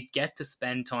 because you'd get to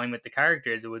spend time with the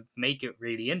characters. It would make it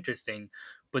really interesting,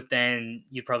 but then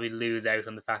you'd probably lose out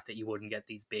on the fact that you wouldn't get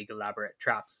these big elaborate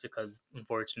traps, because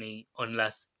unfortunately,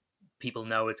 unless people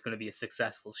know it's going to be a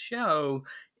successful show,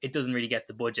 it doesn't really get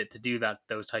the budget to do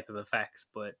those type of effects.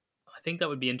 But I think that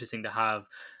would be interesting to have,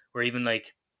 where even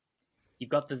like you've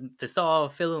got the Saw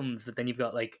films, but then you've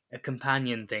got like a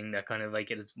companion thing that kind of like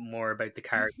is more about the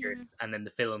characters, and then the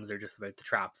films are just about the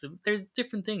traps. So there's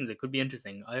different things. It could be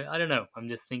interesting. I don't know. I'm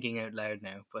just thinking out loud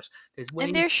now, but there's ways.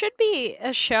 And there should be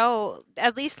a show,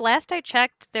 at least last I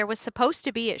checked, there was supposed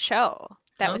to be a show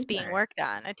that was being worked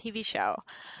on, a TV show.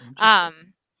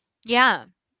 Yeah.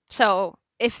 So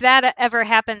if that ever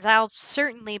happens, I'll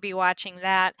certainly be watching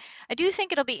that. I do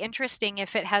think it'll be interesting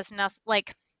if it has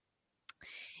like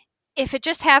if it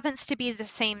just happens to be the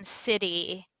same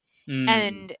city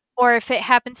and or if it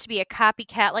happens to be a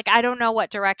copycat. Like I don't know what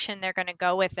direction they're going to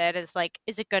go with it. Is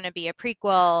it going to be a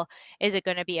prequel? Is it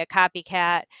going to be a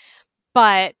copycat?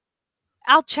 But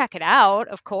I'll check it out,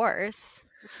 of course.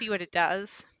 See what it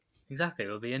does. Exactly,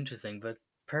 it'll be interesting, but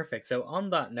perfect. So on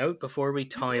that note, before we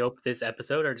tie up this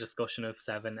episode, our discussion of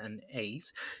 7 and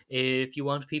 8, if you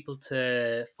want people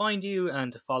to find you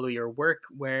and to follow your work,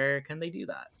 where can they do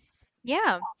that?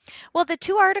 Yeah. Well, the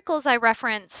 2 articles I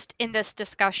referenced in this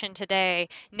discussion today,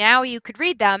 now you could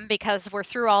read them because we're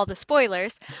through all the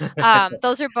spoilers.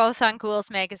 Those are both on Ghouls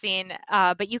Magazine,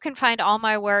 but you can find all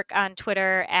my work on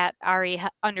Twitter at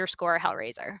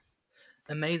 @Ari_Hellraiser.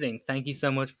 Amazing. Thank you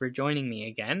so much for joining me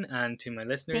again. And to my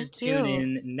listeners, tune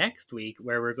in next week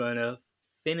where we're going to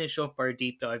finish up our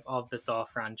deep dive of the Saw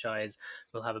franchise.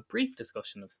 We'll have a brief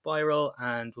discussion of Spiral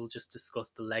and we'll just discuss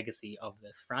the legacy of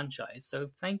this franchise. So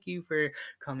thank you for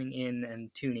coming in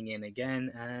and tuning in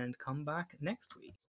again, and come back next week.